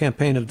or the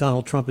campaign of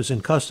Donald Trump, is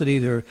in custody.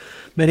 There are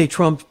many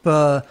Trump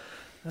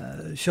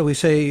shall we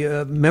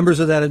say, members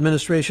of that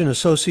administration,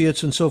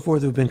 associates and so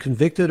forth, who've been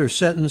convicted or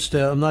sentenced.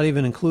 I'm not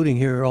even including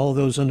here all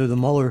those under the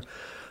Mueller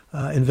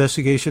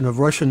investigation of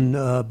Russian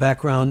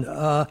background.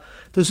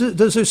 Does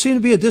there seem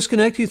to be a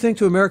disconnect, you think,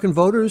 to American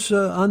voters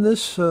on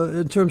this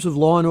in terms of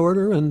law and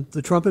order and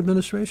the Trump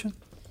administration?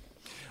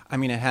 I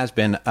mean, it has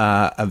been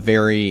a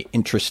very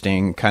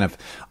interesting kind of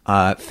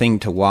thing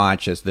to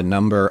watch as the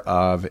number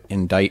of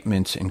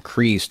indictments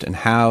increased, and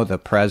how the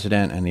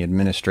president and the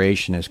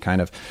administration has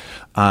kind of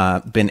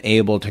been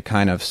able to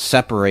kind of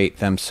separate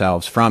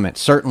themselves from it.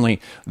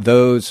 Certainly,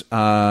 those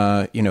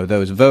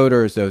those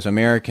voters, those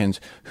Americans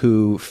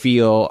who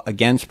feel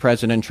against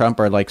President Trump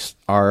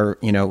are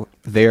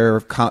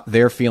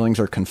their feelings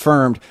are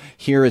confirmed.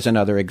 Here is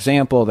another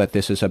example that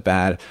this is a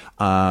bad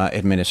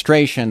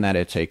administration, that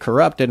it's a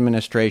corrupt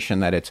administration,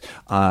 that it's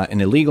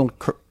an illegal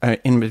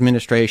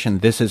administration.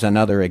 This is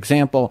another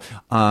example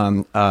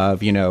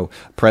of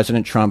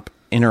President Trump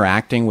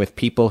interacting with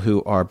people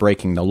who are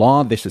breaking the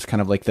law. This is kind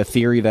of like the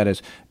theory that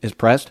is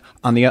pressed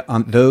on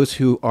those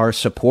who are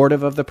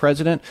supportive of the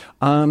president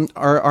are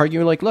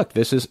arguing like, look,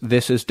 this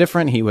is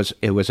different.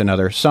 It was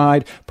another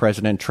side.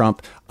 President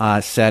Trump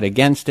said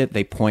against it.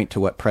 They point to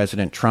what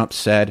President Trump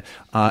said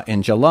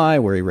in July,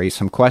 where he raised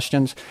some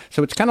questions.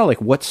 So it's kind of like,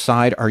 what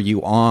side are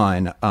you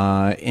on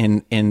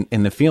in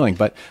the feeling?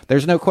 But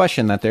there's no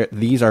question that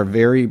these are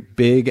very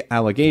big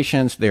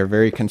allegations. They're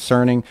very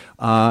concerning,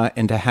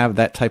 and to have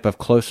that type of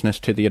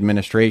closeness to the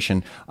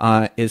administration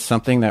is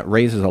something that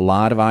raises a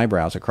lot of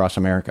eyebrows across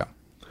America.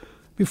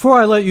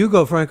 Before I let you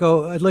go,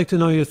 Franco, I'd like to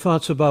know your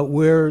thoughts about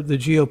where the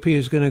GOP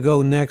is going to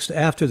go next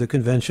after the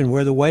convention,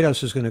 where the White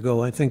House is going to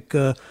go. I think,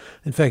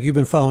 in fact, you've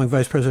been following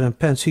Vice President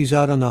Pence. He's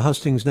out on the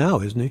hustings now,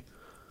 isn't he?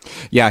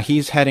 Yeah,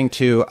 he's heading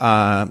to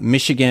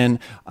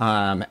Michigan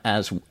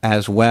as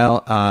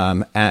well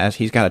as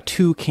he's got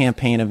 2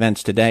 campaign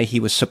events today. He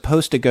was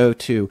supposed to go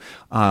to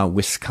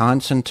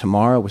Wisconsin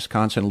tomorrow,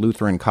 Wisconsin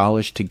Lutheran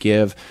College, to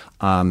give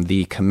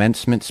the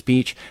commencement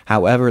speech.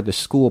 However, the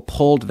school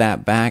pulled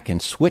that back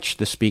and switched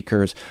the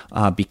speakers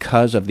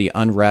because of the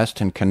unrest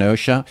in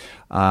Kenosha.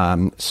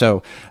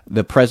 So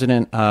the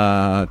President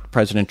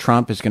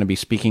Trump is going to be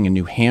speaking in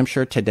New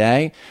Hampshire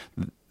today.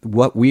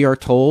 What we are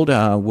told,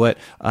 what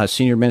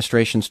senior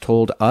administrations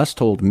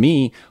told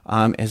me,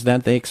 is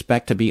that they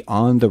expect to be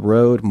on the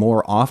road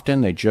more often.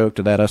 They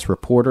joked that us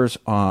reporters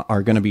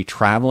are going to be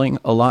traveling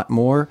a lot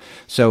more.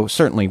 So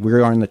certainly we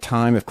are in the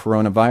time of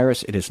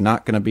coronavirus. It is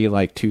not going to be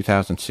like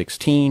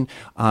 2016,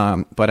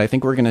 but I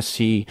think we're going to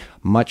see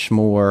much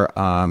more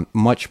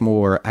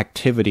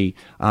activity,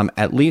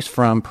 at least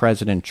from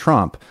President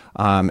Trump.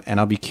 And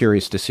I'll be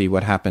curious to see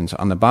what happens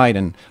on the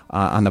Biden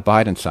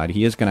side.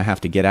 He is going to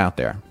have to get out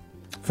there.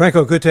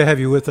 Franco, good to have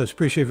you with us.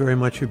 Appreciate very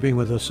much you being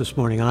with us this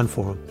morning on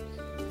Forum.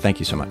 Thank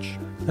you so much.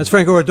 That's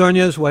Franco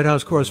Ordonez, White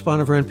House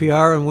correspondent for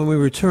NPR. And when we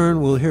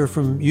return, we'll hear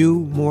from you,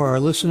 more our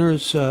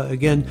listeners.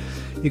 Again,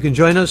 you can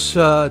join us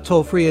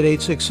toll free at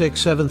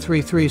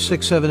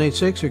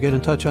 866-733-6786, or get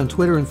in touch on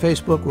Twitter and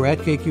Facebook. We're at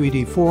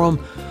KQED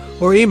Forum,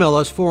 or email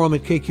us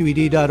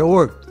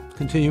forum@kqed.org.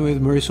 Continuing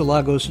with Marisa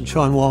Lagos and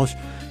Sean Walsh,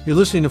 you're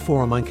listening to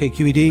Forum on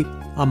KQED.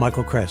 I'm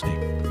Michael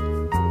Krasny.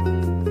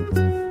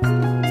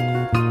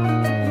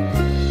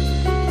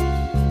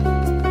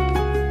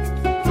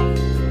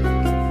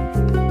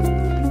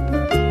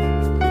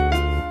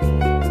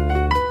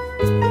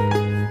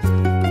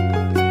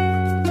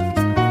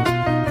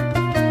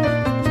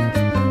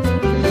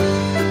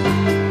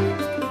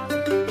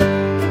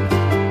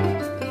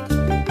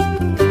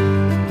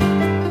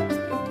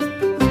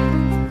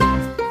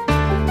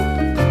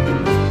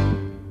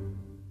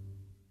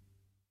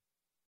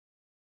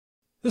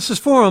 This is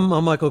Forum.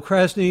 I'm Michael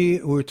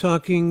Krasny. We're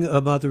talking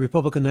about the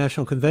Republican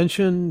National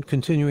Convention,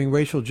 continuing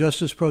racial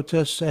justice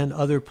protests, and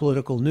other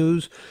political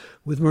news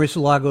with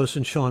Marisa Lagos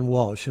and Sean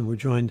Walsh. And we're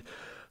joined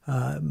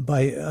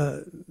by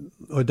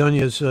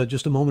Ordonez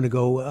just a moment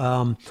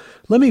ago.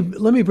 Let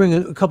me bring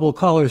a couple of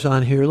callers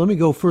on here. Let me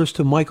go first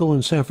to Michael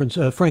in San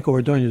Francisco. Franco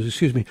Ordonez,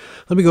 excuse me.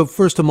 Let me go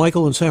first to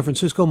Michael in San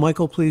Francisco.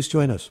 Michael, please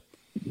join us.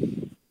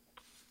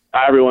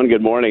 Hi, everyone.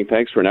 Good morning.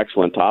 Thanks for an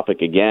excellent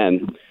topic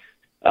again.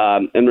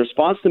 In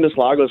response to Ms.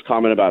 Lagos'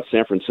 comment about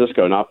San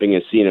Francisco not being a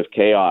scene of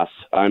chaos,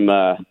 I'm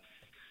having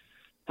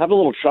a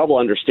little trouble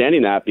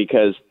understanding that,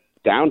 because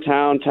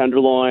downtown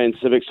Tenderloin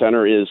Civic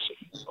Center is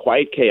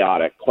quite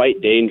chaotic,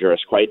 quite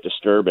dangerous, quite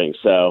disturbing.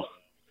 So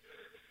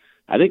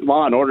I think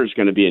law and order is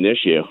going to be an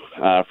issue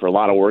for a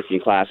lot of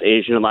working class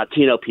Asian and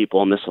Latino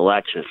people in this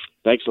election.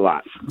 Thanks a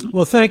lot.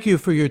 Well, thank you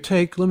for your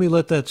take. Let me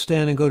let that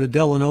stand and go to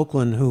Del in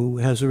Oakland, who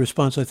has a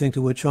response, I think,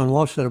 to what Sean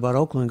Walsh said about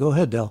Oakland. Go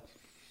ahead, Del.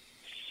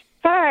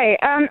 Hi,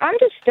 I'm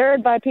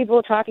disturbed by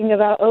people talking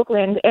about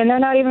Oakland, and they're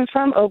not even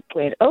from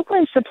Oakland.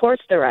 Oakland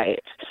supports the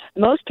riots.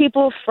 Most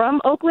people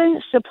from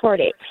Oakland support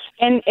it,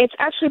 and it's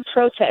actually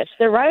protests.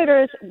 The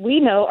rioters,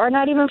 we know, are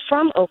not even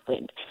from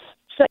Oakland.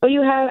 So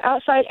you have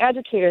outside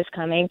agitators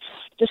coming,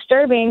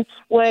 disturbing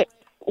what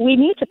we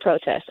need to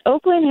protest.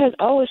 Oakland has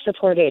always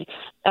supported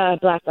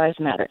Black Lives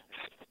Matter.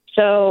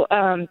 So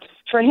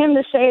for him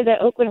to say that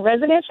Oakland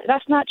residents,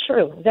 that's not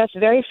true. That's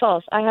very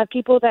false. I have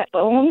people that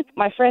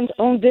my friends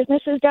own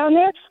businesses down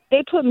there.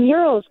 They put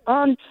murals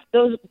on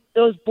those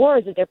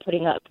boards that they're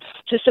putting up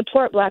to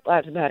support Black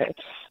Lives Matter.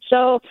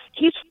 So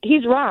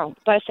he's wrong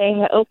by saying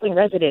that Oakland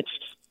residents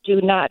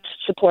do not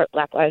support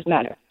Black Lives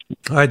Matter.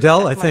 All right,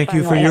 Del, I thank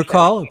you for your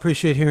call.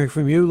 Appreciate hearing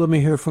from you. Let me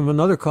hear from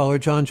another caller.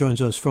 John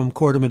joins us from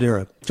Corte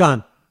Madera.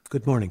 John,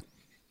 good morning.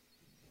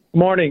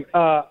 Morning.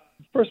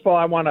 First of all,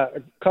 a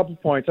couple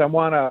points. I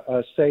want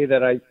to say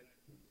that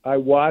I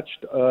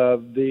watched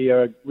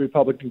the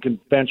Republican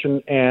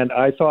convention, and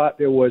I thought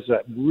there was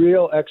a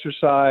real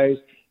exercise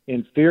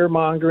in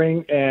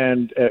fear-mongering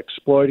and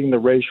exploiting the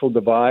racial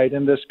divide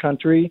in this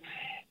country.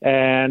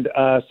 And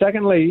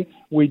secondly,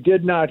 we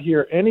did not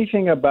hear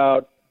anything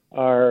about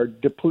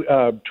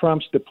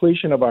Trump's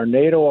depletion of our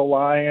NATO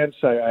alliance.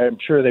 I'm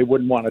sure they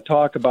wouldn't want to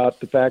talk about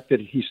the fact that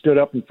he stood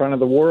up in front of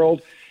the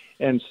world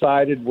and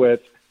sided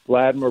with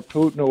Vladimir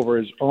Putin over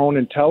his own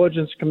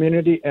intelligence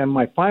community. And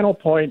my final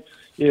point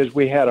is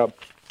we had a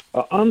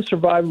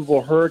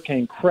unsurvivable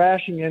hurricane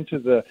crashing into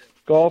the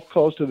Gulf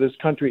Coast of this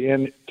country,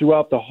 and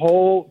throughout the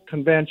whole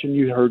convention,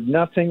 you heard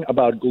nothing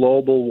about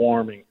global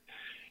warming.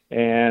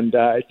 And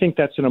I think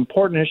that's an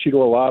important issue to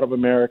a lot of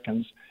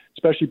Americans,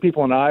 especially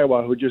people in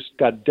Iowa who just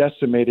got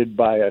decimated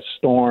by a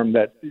storm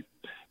that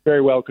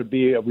very well could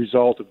be a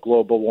result of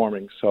global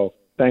warming. So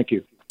thank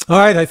you. All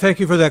right. I thank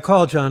you for that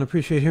call, John.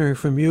 Appreciate hearing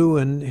from you.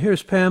 And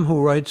here's Pam,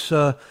 who writes,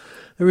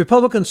 the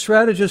Republican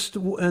strategist,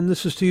 and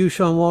this is to you,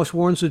 Sean Walsh,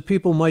 warns that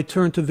people might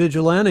turn to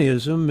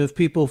vigilantism if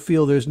people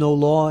feel there's no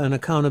law and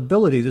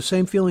accountability. The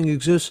same feeling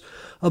exists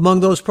among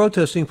those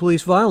protesting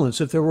police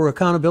violence. If there were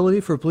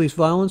accountability for police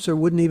violence, there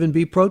wouldn't even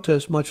be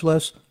protests, much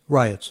less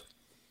riots.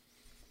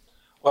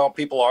 Well,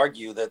 people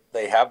argue that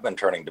they have been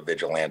turning to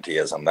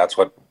vigilantism. That's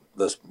what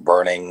this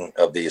burning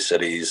of these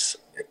cities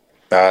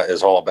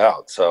is all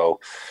about.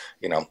 So,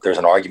 there's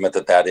an argument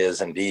that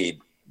is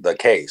indeed the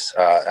case.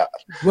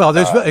 Well,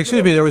 there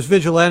was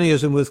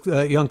vigilantism with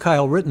young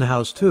Kyle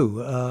Rittenhouse, too.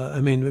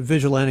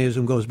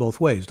 Vigilantism goes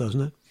both ways,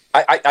 doesn't it?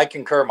 I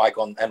concur,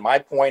 Michael. And my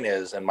point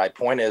is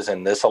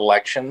in this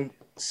election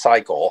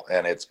cycle,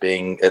 and it's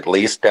being at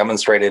least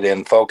demonstrated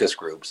in focus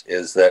groups,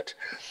 is that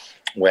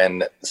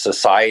when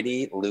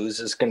society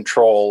loses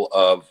control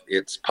of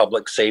its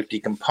public safety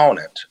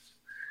component,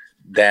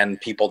 then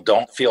people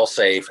don't feel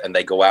safe and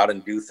they go out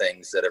and do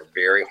things that are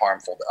very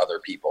harmful to other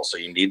people. So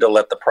you need to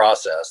let the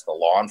process, the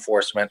law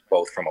enforcement,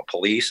 both from a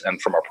police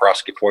and from a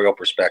prosecutorial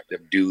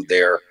perspective, do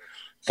their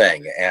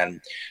thing.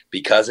 And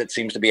because it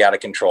seems to be out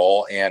of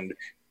control, and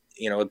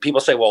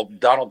people say, well,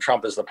 Donald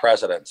Trump is the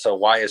president, so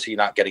why is he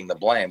not getting the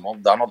blame? Well,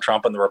 Donald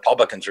Trump and the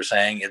Republicans are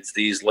saying it's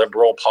these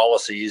liberal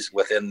policies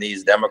within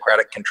these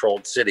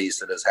Democratic-controlled cities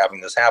that is having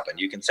this happen.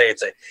 You can say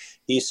it's a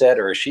he said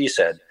or a she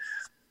said.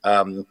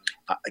 I'm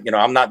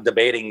not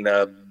debating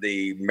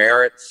the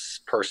merits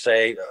per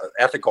se,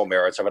 ethical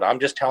merits of it. I'm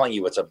just telling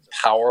you it's a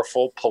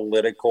powerful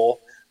political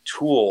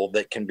tool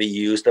that can be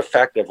used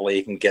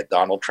effectively and get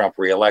Donald Trump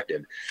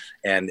reelected.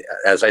 And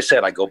as I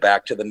said, I go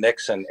back to the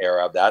Nixon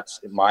era. That's,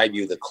 in my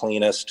view, the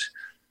cleanest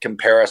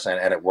comparison,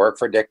 and it worked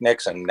for Dick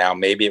Nixon. Now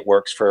maybe it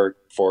works for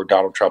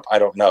Donald Trump. I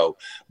don't know.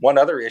 One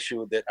other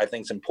issue that I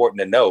think is important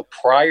to note: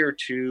 prior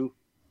to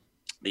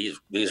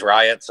these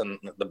riots and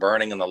the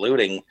burning and the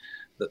looting,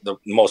 the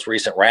most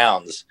recent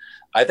rounds,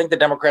 I think the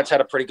Democrats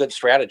had a pretty good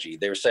strategy.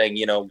 They were saying,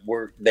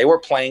 they were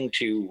playing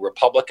to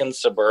Republican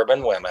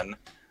suburban women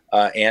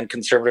and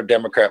conservative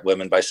Democrat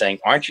women by saying,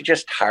 aren't you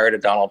just tired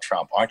of Donald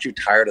Trump? Aren't you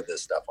tired of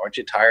this stuff? Aren't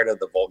you tired of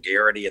the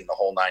vulgarity and the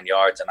whole 9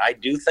 yards? And I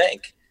do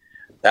think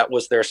that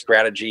was their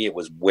strategy. It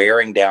was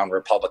wearing down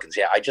Republicans.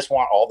 Yeah, I just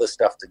want all this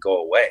stuff to go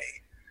away.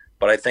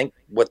 But I think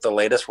with the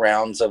latest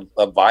rounds of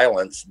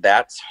violence,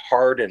 that's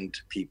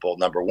hardened people,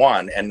 number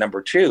one. And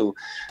number two,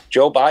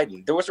 Joe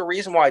Biden, there was a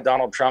reason why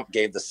Donald Trump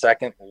gave the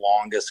second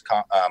longest,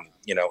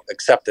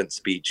 acceptance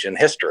speech in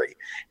history.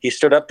 He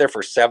stood up there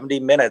for 70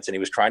 minutes and he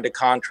was trying to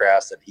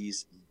contrast that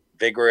he's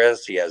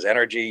vigorous, he has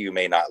energy, you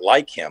may not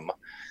like him,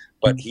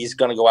 but he's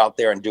going to go out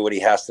there and do what he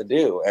has to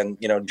do. And,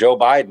 Joe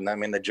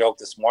Biden, the joke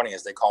this morning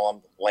is they call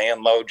him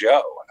Laying Low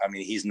Joe.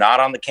 He's not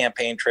on the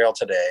campaign trail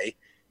today.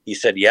 He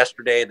said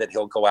yesterday that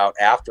he'll go out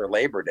after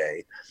Labor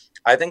Day.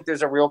 I think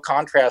there's a real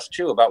contrast,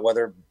 too, about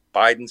whether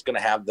Biden's going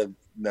to have the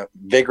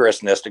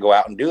vigorousness to go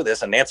out and do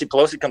this. And Nancy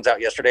Pelosi comes out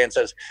yesterday and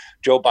says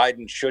Joe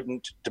Biden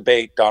shouldn't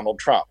debate Donald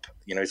Trump.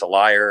 He's a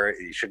liar.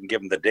 He shouldn't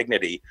give him the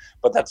dignity.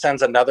 But that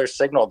sends another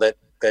signal that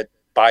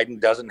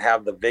Biden doesn't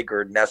have the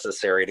vigor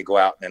necessary to go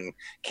out and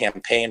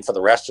campaign for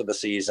the rest of the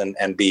season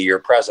and be your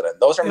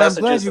president. Those are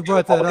messages that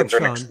Republicans are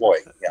going to exploit.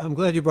 Yeah. I'm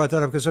glad you brought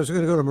that up, because I was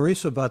going to go to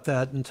Marisa about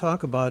that and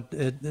talk about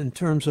it in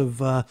terms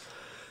of,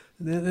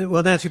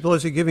 Nancy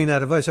Pelosi giving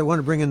that advice. I want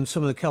to bring in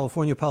some of the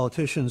California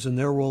politicians and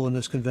their role in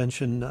this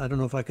convention. I don't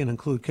know if I can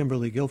include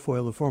Kimberly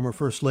Guilfoyle, the former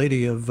First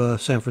Lady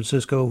of San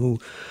Francisco, who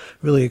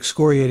really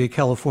excoriated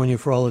California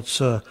for all its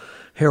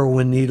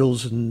heroin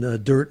needles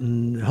and dirt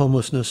and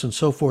homelessness and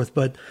so forth.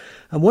 But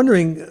I'm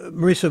wondering,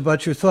 Marisa,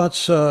 about your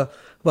thoughts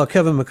about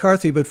Kevin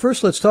McCarthy. But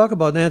first, let's talk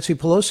about Nancy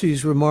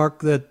Pelosi's remark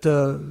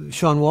that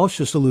Sean Walsh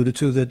just alluded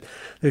to, that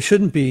there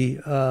shouldn't be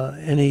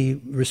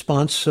any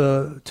response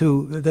to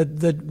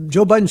that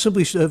Joe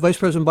Biden Vice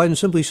President Biden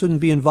simply shouldn't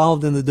be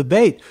involved in the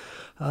debate.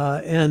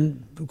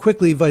 And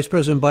quickly, Vice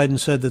President Biden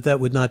said that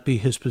would not be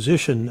his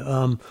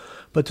position.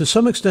 But to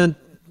some extent,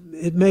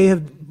 it may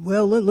have.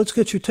 Well, let's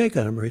get your take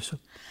on it, Marisa.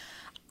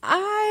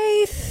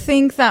 I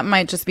think that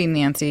might just be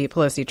Nancy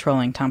Pelosi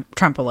trolling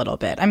Trump a little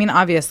bit. I mean,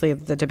 obviously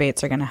the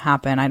debates are going to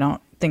happen. I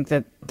don't think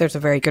that there's a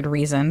very good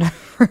reason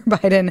for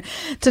Biden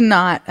to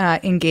not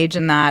engage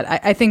in that.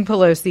 I think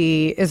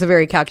Pelosi is a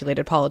very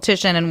calculated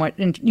politician,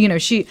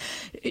 and she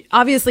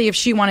obviously, if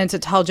she wanted to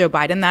tell Joe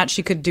Biden that,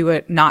 she could do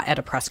it not at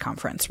a press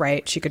conference,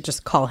 right? She could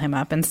just call him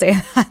up and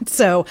say that.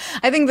 So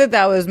I think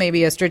that was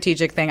maybe a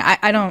strategic thing.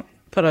 I don't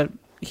put a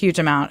huge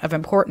amount of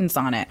importance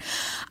on it.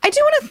 I do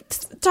want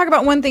to talk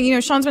about one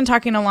thing. Sean's been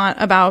talking a lot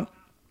about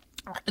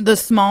the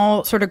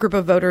small sort of group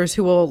of voters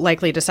who will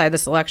likely decide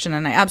this election.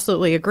 And I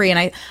absolutely agree.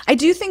 And I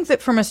do think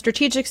that from a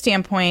strategic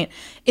standpoint,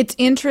 it's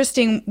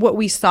interesting what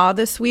we saw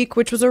this week,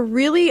 which was a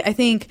really, I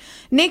think,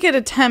 naked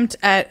attempt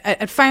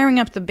at firing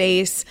up the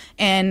base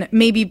and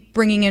maybe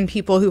bringing in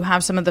people who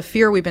have some of the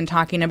fear we've been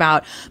talking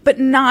about, but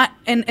not,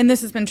 and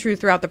this has been true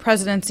throughout the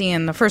presidency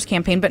and the first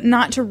campaign, but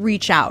not to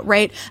reach out,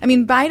 right? I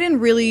mean, Biden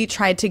really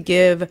tried to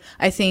give,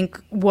 I think,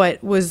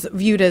 what was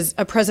viewed as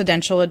a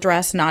presidential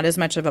address, not as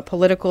much of a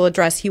political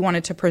address. He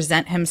wanted to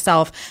present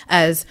himself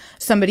as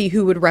somebody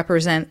who would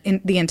represent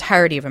the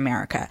entirety of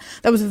America.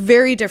 That was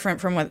very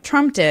different from what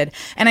Trump did.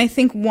 And I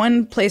think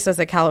one place as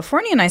a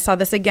Californian, I saw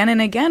this again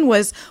and again,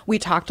 was we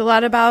talked a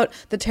lot about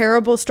the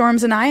terrible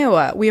storms in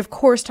Iowa. We, of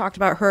course, talked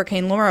about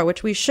Hurricane Laura,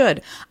 which we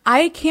should.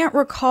 I can't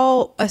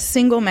recall a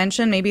single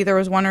mention, maybe there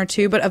was one or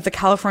two, but of the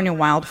California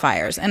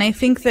wildfires. And I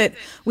think that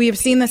we have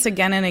seen this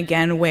again and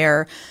again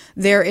where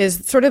there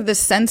is sort of this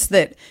sense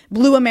that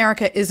Blue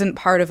America isn't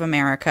part of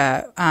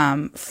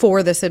America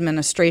for this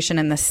administration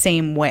in the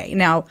same way.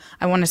 Now,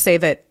 I want to say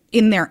that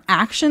in their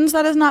actions,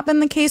 that has not been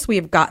the case. We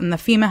have gotten the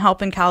FEMA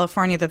help in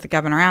California that the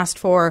governor asked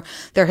for.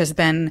 There has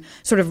been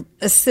sort of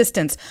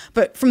assistance.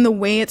 But from the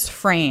way it's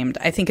framed,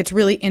 I think it's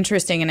really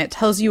interesting, and it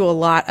tells you a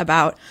lot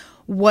about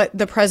what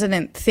the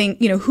president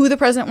who the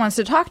president wants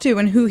to talk to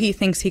and who he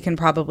thinks he can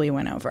probably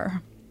win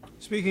over.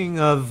 Speaking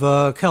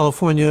of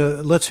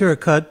California, let's hear a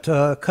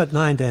cut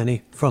 9,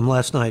 Danny, from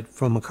last night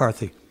from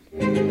McCarthy.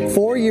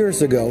 4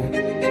 years ago,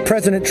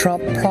 President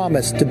Trump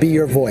promised to be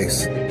your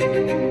voice.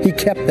 He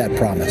kept that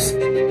promise,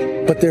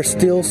 but there's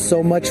still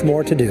so much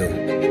more to do.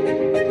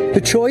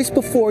 The choice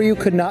before you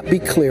could not be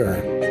clearer.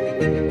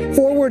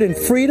 Forward in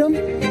freedom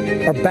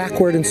or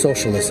backward in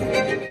socialism.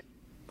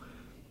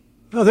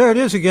 Well, there it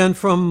is again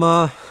from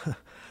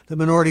the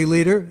minority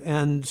leader,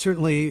 and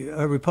certainly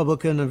a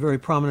Republican, a very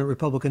prominent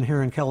Republican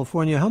here in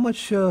California. How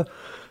much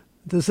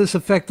does this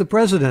affect the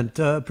president,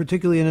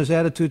 particularly in his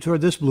attitude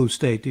toward this blue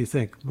state, do you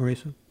think,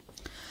 Marisa?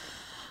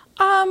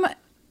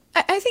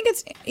 I think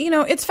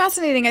it's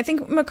fascinating. I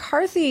think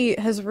McCarthy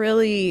has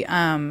really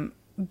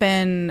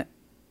been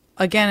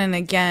again and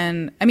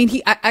again. I mean,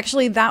 he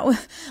actually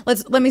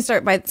let me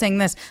start by saying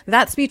this.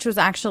 That speech was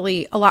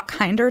actually a lot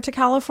kinder to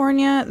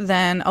California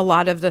than a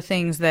lot of the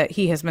things that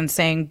he has been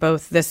saying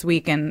both this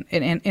week and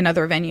in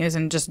other venues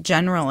and just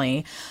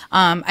generally.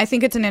 I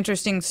think it's an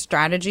interesting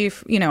strategy.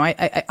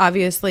 I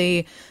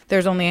obviously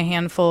there's only a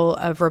handful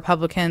of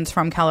Republicans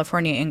from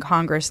California in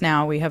Congress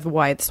now. We have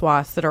wide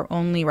swaths that are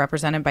only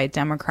represented by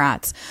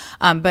Democrats.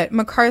 But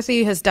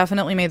McCarthy has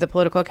definitely made the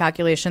political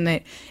calculation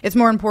that it's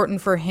more important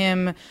for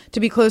him to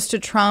be close to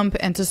Trump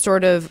and to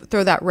sort of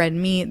throw that red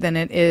meat than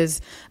it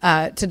is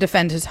to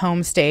defend his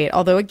home state.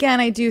 Although, again,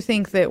 I do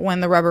think that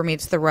when the rubber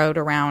meets the road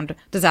around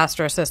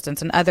disaster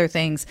assistance and other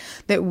things,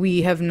 that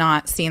we have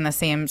not seen the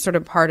same sort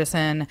of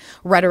partisan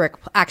rhetoric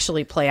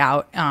actually play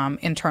out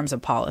in terms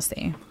of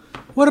policy.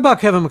 What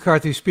about Kevin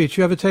McCarthy's speech?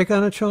 You have a take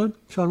on it, Sean?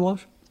 Sean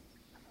Walsh?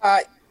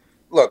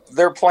 Look,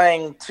 they're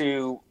playing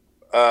to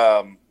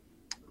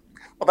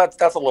well,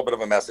 that's a little bit of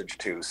a message,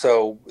 too.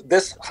 So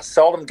this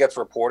seldom gets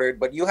reported,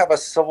 but you have a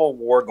civil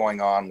war going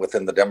on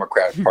within the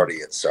Democratic Party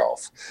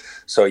itself.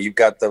 So you've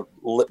got the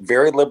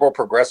very liberal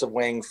progressive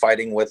wing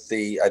fighting with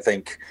the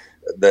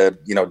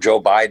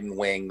Joe Biden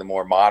wing, the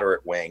more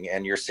moderate wing.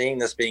 And you're seeing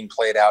this being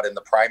played out in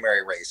the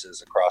primary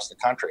races across the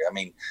country. I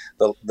mean,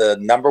 the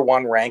number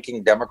one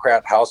ranking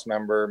Democrat House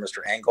member, Mr.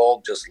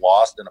 Engel, just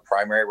lost in a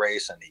primary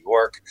race in New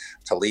York.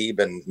 Tlaib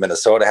in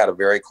Minnesota had a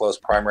very close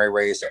primary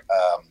race.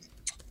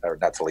 Or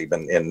not to leave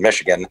in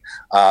Michigan.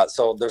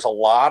 So there's a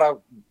lot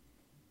of,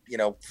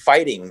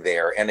 fighting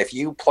there. And if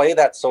you play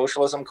that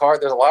socialism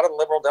card, there's a lot of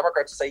liberal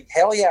Democrats who say,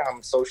 hell yeah,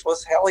 I'm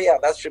socialist. Hell yeah,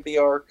 that should be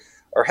or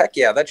heck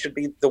yeah, that should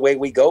be the way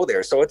we go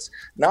there. So it's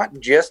not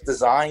just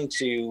designed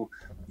to,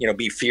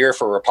 be fear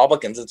for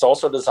Republicans. It's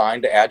also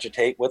designed to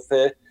agitate with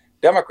the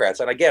Democrats.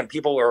 And again,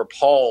 people are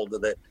appalled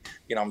that,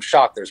 I'm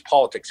shocked there's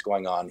politics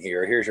going on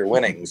here. Here's your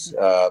winnings.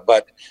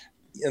 But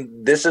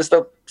this is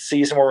the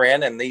season we're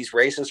in, and these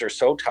races are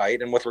so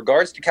tight. And with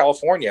regards to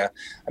California,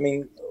 I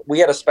mean, we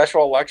had a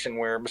special election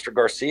where Mr.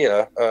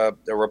 Garcia,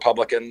 the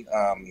Republican,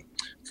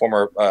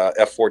 former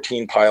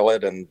F-14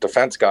 pilot and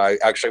defense guy,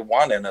 actually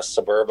won in a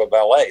suburb of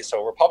LA.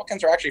 So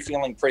Republicans are actually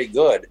feeling pretty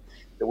good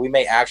that we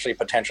may actually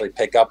potentially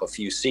pick up a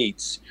few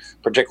seats,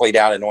 particularly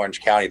down in Orange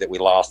County that we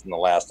lost in the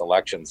last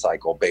election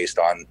cycle based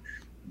on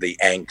the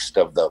angst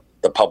of the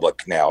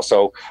public now.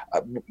 So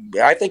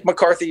I think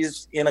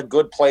McCarthy's in a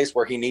good place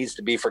where he needs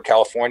to be for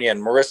California.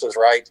 And Marissa's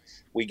right.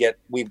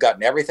 We've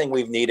gotten everything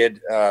we've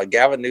needed.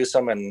 Gavin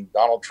Newsom and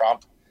Donald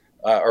Trump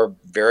are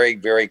very,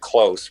 very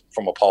close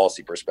from a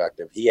policy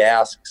perspective. He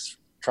asks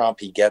Trump,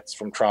 he gets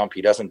from Trump.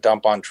 He doesn't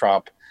dump on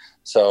Trump.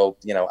 So,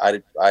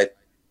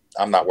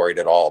 I'm not worried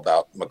at all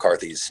about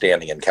McCarthy's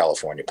standing in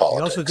California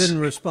politics. He also didn't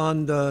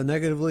respond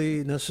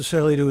negatively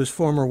necessarily to his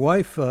former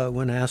wife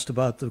when asked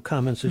about the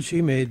comments that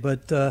she made.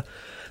 But the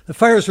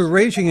fires were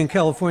raging in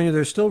California.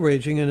 They're still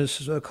raging. And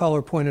as a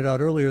caller pointed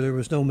out earlier, there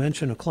was no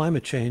mention of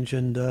climate change.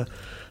 And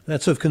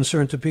that's of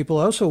concern to people.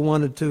 I also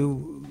wanted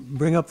to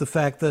bring up the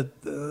fact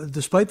that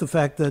despite the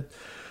fact that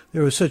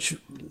there was such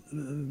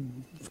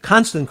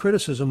constant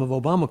criticism of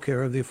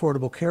Obamacare, of the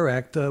Affordable Care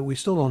Act, we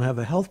still don't have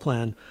a health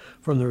plan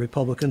from the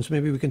Republicans.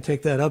 Maybe we can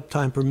take that up,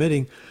 time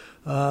permitting.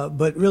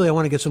 But really, I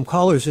want to get some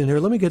callers in here.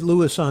 Let me get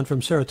Lewis on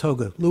from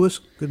Saratoga. Lewis,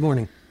 good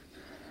morning.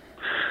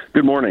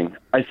 Good morning.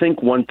 I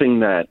think one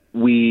thing that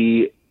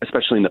we,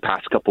 especially in the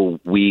past couple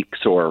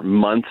weeks or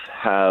months,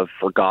 have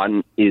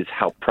forgotten is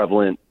how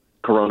prevalent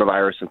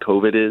coronavirus and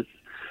COVID is.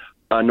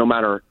 No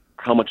matter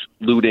how much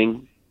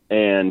looting,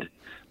 and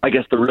I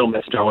guess the real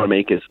message I want to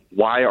make is,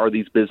 why are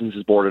these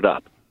businesses boarded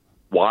up?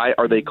 Why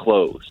are they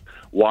closed?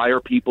 Why are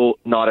people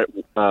not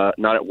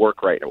at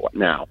work right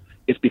now?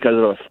 It's because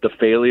of the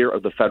failure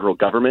of the federal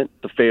government,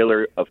 the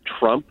failure of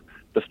Trump,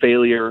 the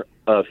failure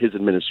of his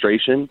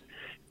administration,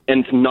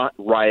 and it's not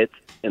riots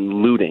and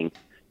looting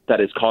that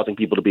is causing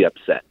people to be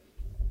upset.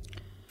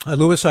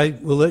 Lewis, I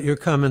will let your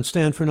comments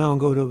stand for now and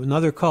go to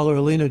another caller.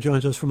 Alina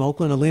joins us from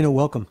Oakland. Alina,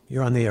 welcome.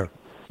 You're on the air.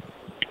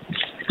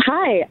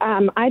 Hi.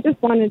 I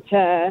just wanted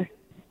to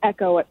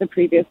echo what the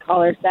previous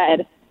caller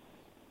said.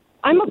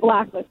 I'm a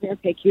Black listener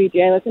of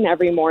KQED. I listen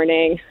every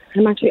morning.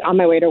 I'm actually on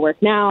my way to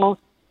work now.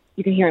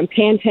 You can hear him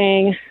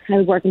panting.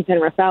 I work in San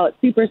Rafael. It's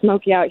super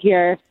smoky out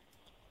here.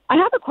 I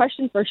have a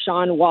question for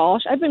Sean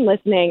Walsh. I've been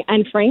listening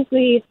and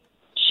frankly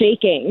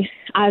shaking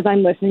as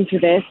I'm listening to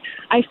this.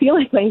 I feel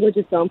like language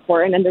is so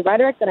important, and the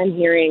rhetoric that I'm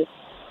hearing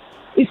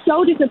is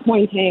so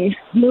disappointing.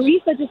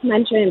 Marissa just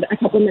mentioned a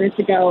couple minutes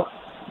ago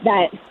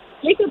that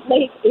Jacob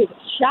Blake is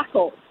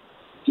shackled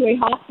to a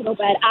hospital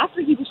bed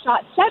after he was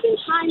shot 7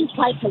 times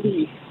by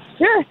police.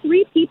 There are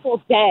 3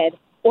 people dead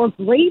or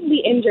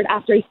gravely injured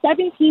after a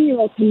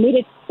 17-year-old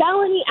committed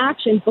felony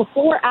actions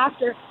before,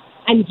 after,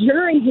 and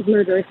during his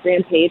murderous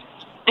rampage.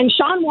 And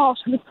Sean Walsh,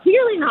 who is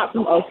clearly not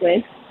from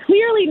Oakland,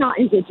 clearly not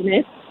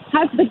Indigenous,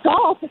 has the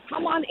gall to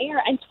come on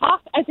air and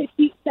talk as if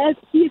he says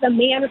he's a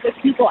man of the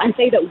people and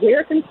say that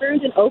we're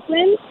concerned in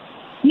Oakland.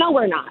 No,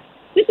 we're not.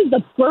 This is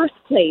the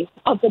birthplace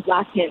of the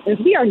Black Panthers.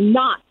 We are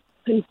not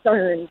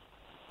concerned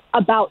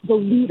about the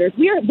looters.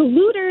 The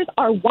looters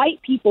are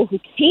white people who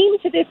came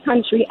to this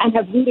country and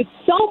have looted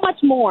so much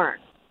more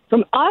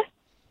from us,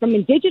 from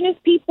Indigenous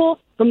people,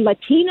 from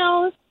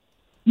Latinos.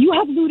 You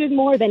have looted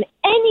more than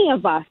any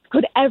of us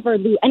could ever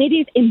loot. And it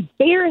is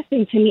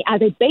embarrassing to me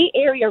as a Bay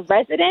Area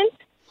resident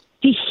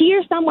to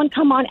hear someone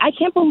come on. I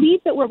can't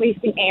believe that we're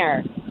wasting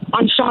air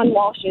on Sean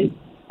Walsh's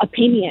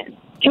opinion.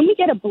 Can we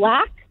get a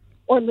Black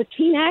or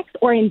Latinx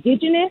or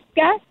Indigenous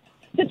guest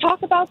to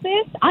talk about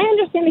this? I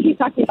understand that he's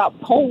talking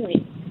about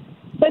polling,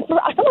 but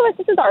for some of us,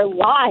 this is our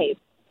lives.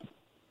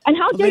 And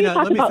how dare you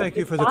talk about let me thank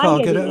you for the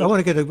call. I want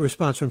to get a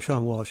response from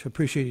Sean Walsh. I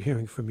appreciate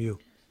hearing from you.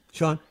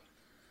 Sean?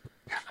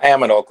 I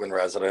am an Oakland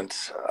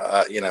resident.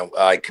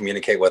 I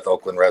communicate with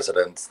Oakland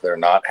residents. They're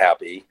not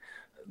happy.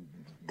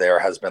 There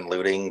has been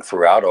looting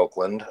throughout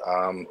Oakland.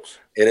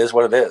 It is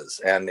what it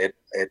is, and it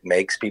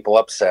makes people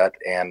upset.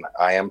 And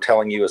I am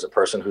telling you, as a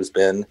person who's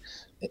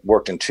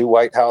worked in 2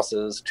 White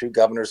Houses, 2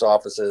 governor's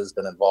offices,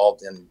 been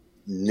involved in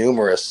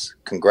numerous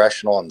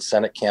congressional and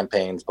Senate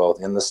campaigns, both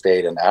in the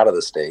state and out of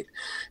the state.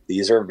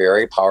 These are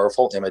very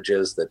powerful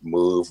images that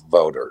move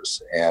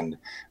voters. And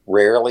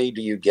rarely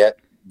do you get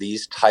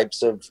these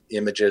types of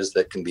images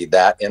that can be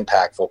that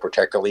impactful,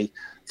 particularly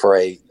for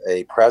a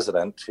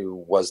president who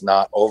was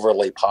not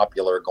overly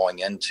popular going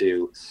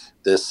into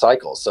this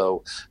cycle.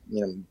 So,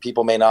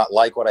 people may not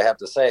like what I have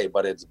to say,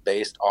 but it's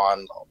based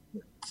on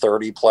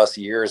 30 plus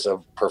years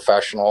of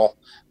professional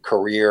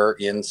career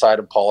inside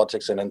of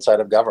politics and inside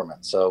of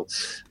government. So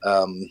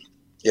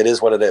it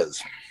is what it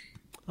is.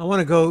 I want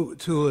to go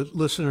to a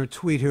listener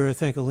tweet here. I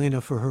thank Alina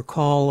for her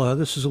call.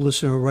 This is a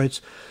listener who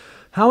writes,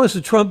 when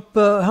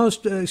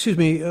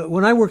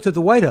I worked at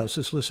the White House,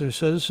 this listener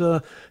says,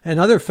 and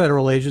other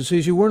federal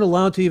agencies, you weren't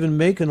allowed to even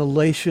make an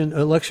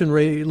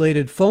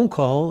election-related phone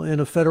call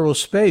in a federal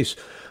space.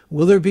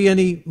 Will there be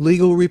any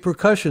legal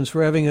repercussions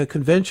for having a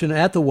convention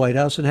at the White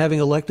House and having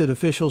elected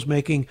officials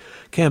making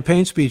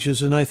campaign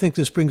speeches? And I think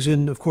this brings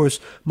in, of course,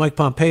 Mike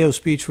Pompeo's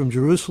speech from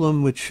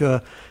Jerusalem, which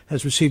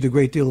has received a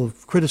great deal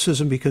of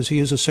criticism because he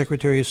is a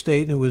Secretary of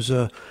State, and it was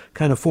a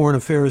kind of foreign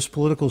affairs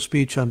political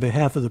speech on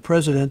behalf of the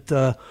president,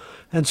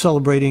 and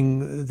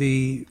celebrating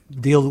the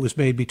deal that was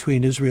made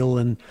between Israel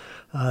and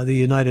the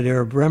United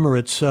Arab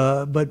Emirates.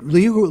 But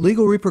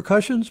legal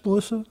repercussions,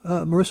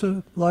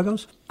 Marissa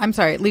Lagos? I'm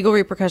sorry, legal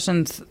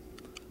repercussions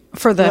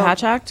for the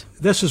Hatch Act?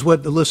 This is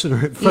what the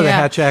listener, for the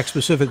Hatch Act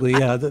specifically,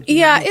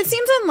 it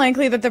seems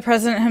unlikely that the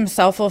president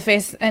himself will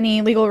face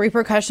any legal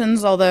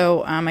repercussions,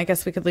 although I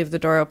guess we could leave the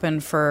door open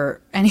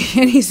for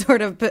any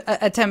sort of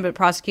attempt at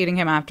prosecuting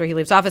him after he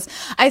leaves office.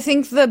 I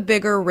think the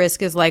bigger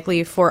risk is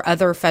likely for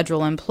other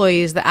federal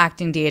employees, the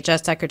acting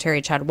DHS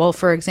Secretary Chad Wolf,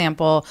 for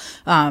example,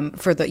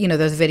 for the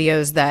those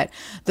videos that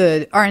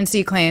the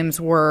RNC claims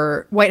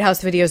were White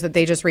House videos that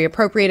they just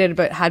reappropriated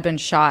but had been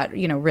shot,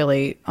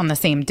 really on the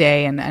same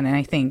day, and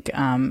I think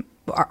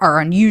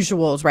are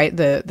unusuals, right?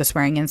 The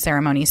swearing in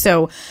ceremony.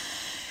 So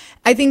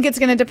I think it's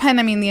going to depend.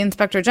 I mean, the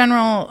Inspector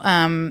General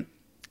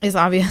is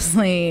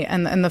obviously,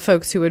 and the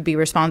folks who would be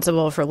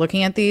responsible for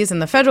looking at these in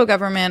the federal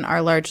government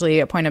are largely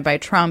appointed by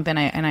Trump, and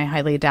I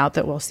highly doubt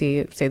that we'll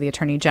see, say, the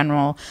Attorney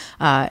General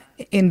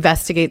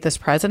investigate this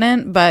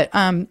president. But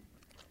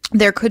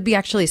there could be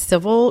actually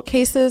civil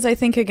cases, I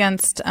think,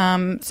 against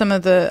some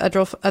of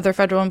the other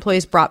federal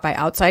employees brought by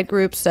outside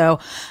groups. So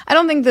I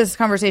don't think this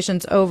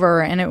conversation's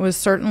over, and it was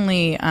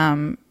certainly,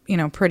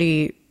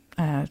 pretty,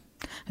 I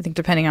think,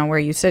 depending on where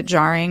you sit,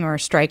 jarring or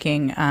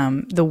striking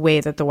the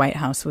way that the White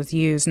House was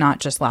used,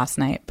 not just last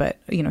night, but,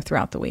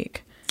 throughout the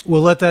week.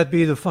 We'll let that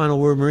be the final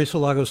word.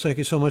 Marisa Lagos, thank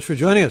you so much for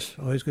joining us.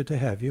 Always good to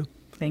have you.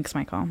 Thanks,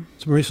 Michael.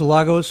 It's Marisa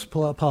Lagos,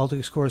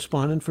 politics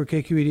correspondent for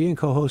KQED and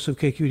co-host of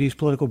KQED's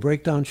Political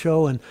Breakdown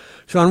Show. And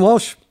Sean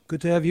Walsh, good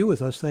to have you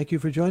with us. Thank you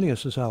for joining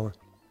us this hour.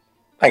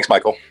 Thanks,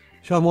 Michael.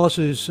 Sean Walsh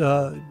is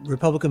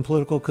Republican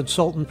political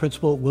consultant,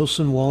 principal at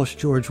Wilson Walsh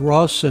George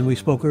Ross, and we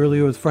spoke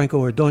earlier with Franco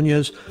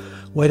Ordonez,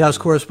 White House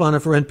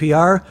correspondent for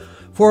NPR.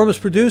 Forum is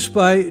produced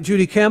by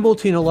Judy Campbell,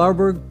 Tina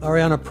Larberg,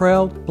 Ariana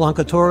Prell,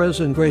 Blanca Torres,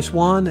 and Grace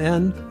Wan,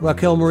 and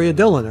Raquel Maria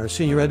Dillon. Our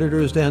senior editor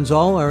is Dan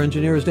Zoll. Our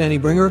engineer is Danny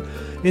Bringer.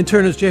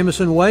 Intern is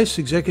Jameson Weiss.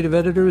 Executive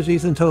editor is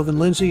Ethan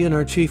Toven-Lindsay. And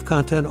our chief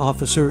content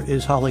officer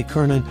is Holly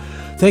Kernan.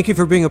 Thank you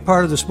for being a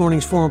part of this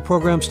morning's Forum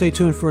program. Stay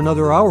tuned for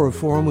another hour of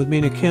Forum with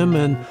Mina Kim.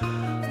 And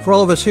for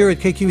all of us here at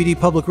KQED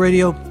Public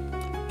Radio,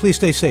 please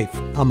stay safe.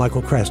 I'm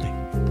Michael Krasny.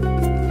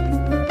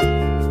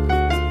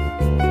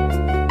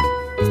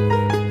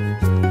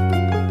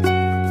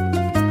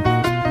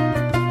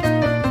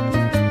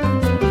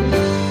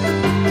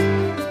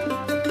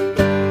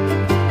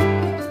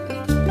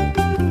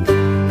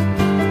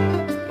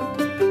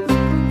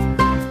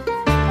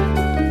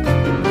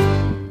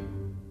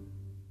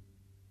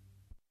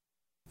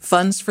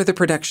 Funds for the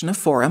production of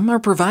Forum are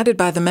provided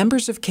by the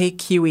members of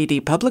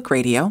KQED Public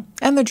Radio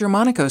and the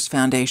Germanicos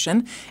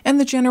Foundation and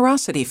the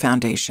Generosity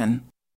Foundation.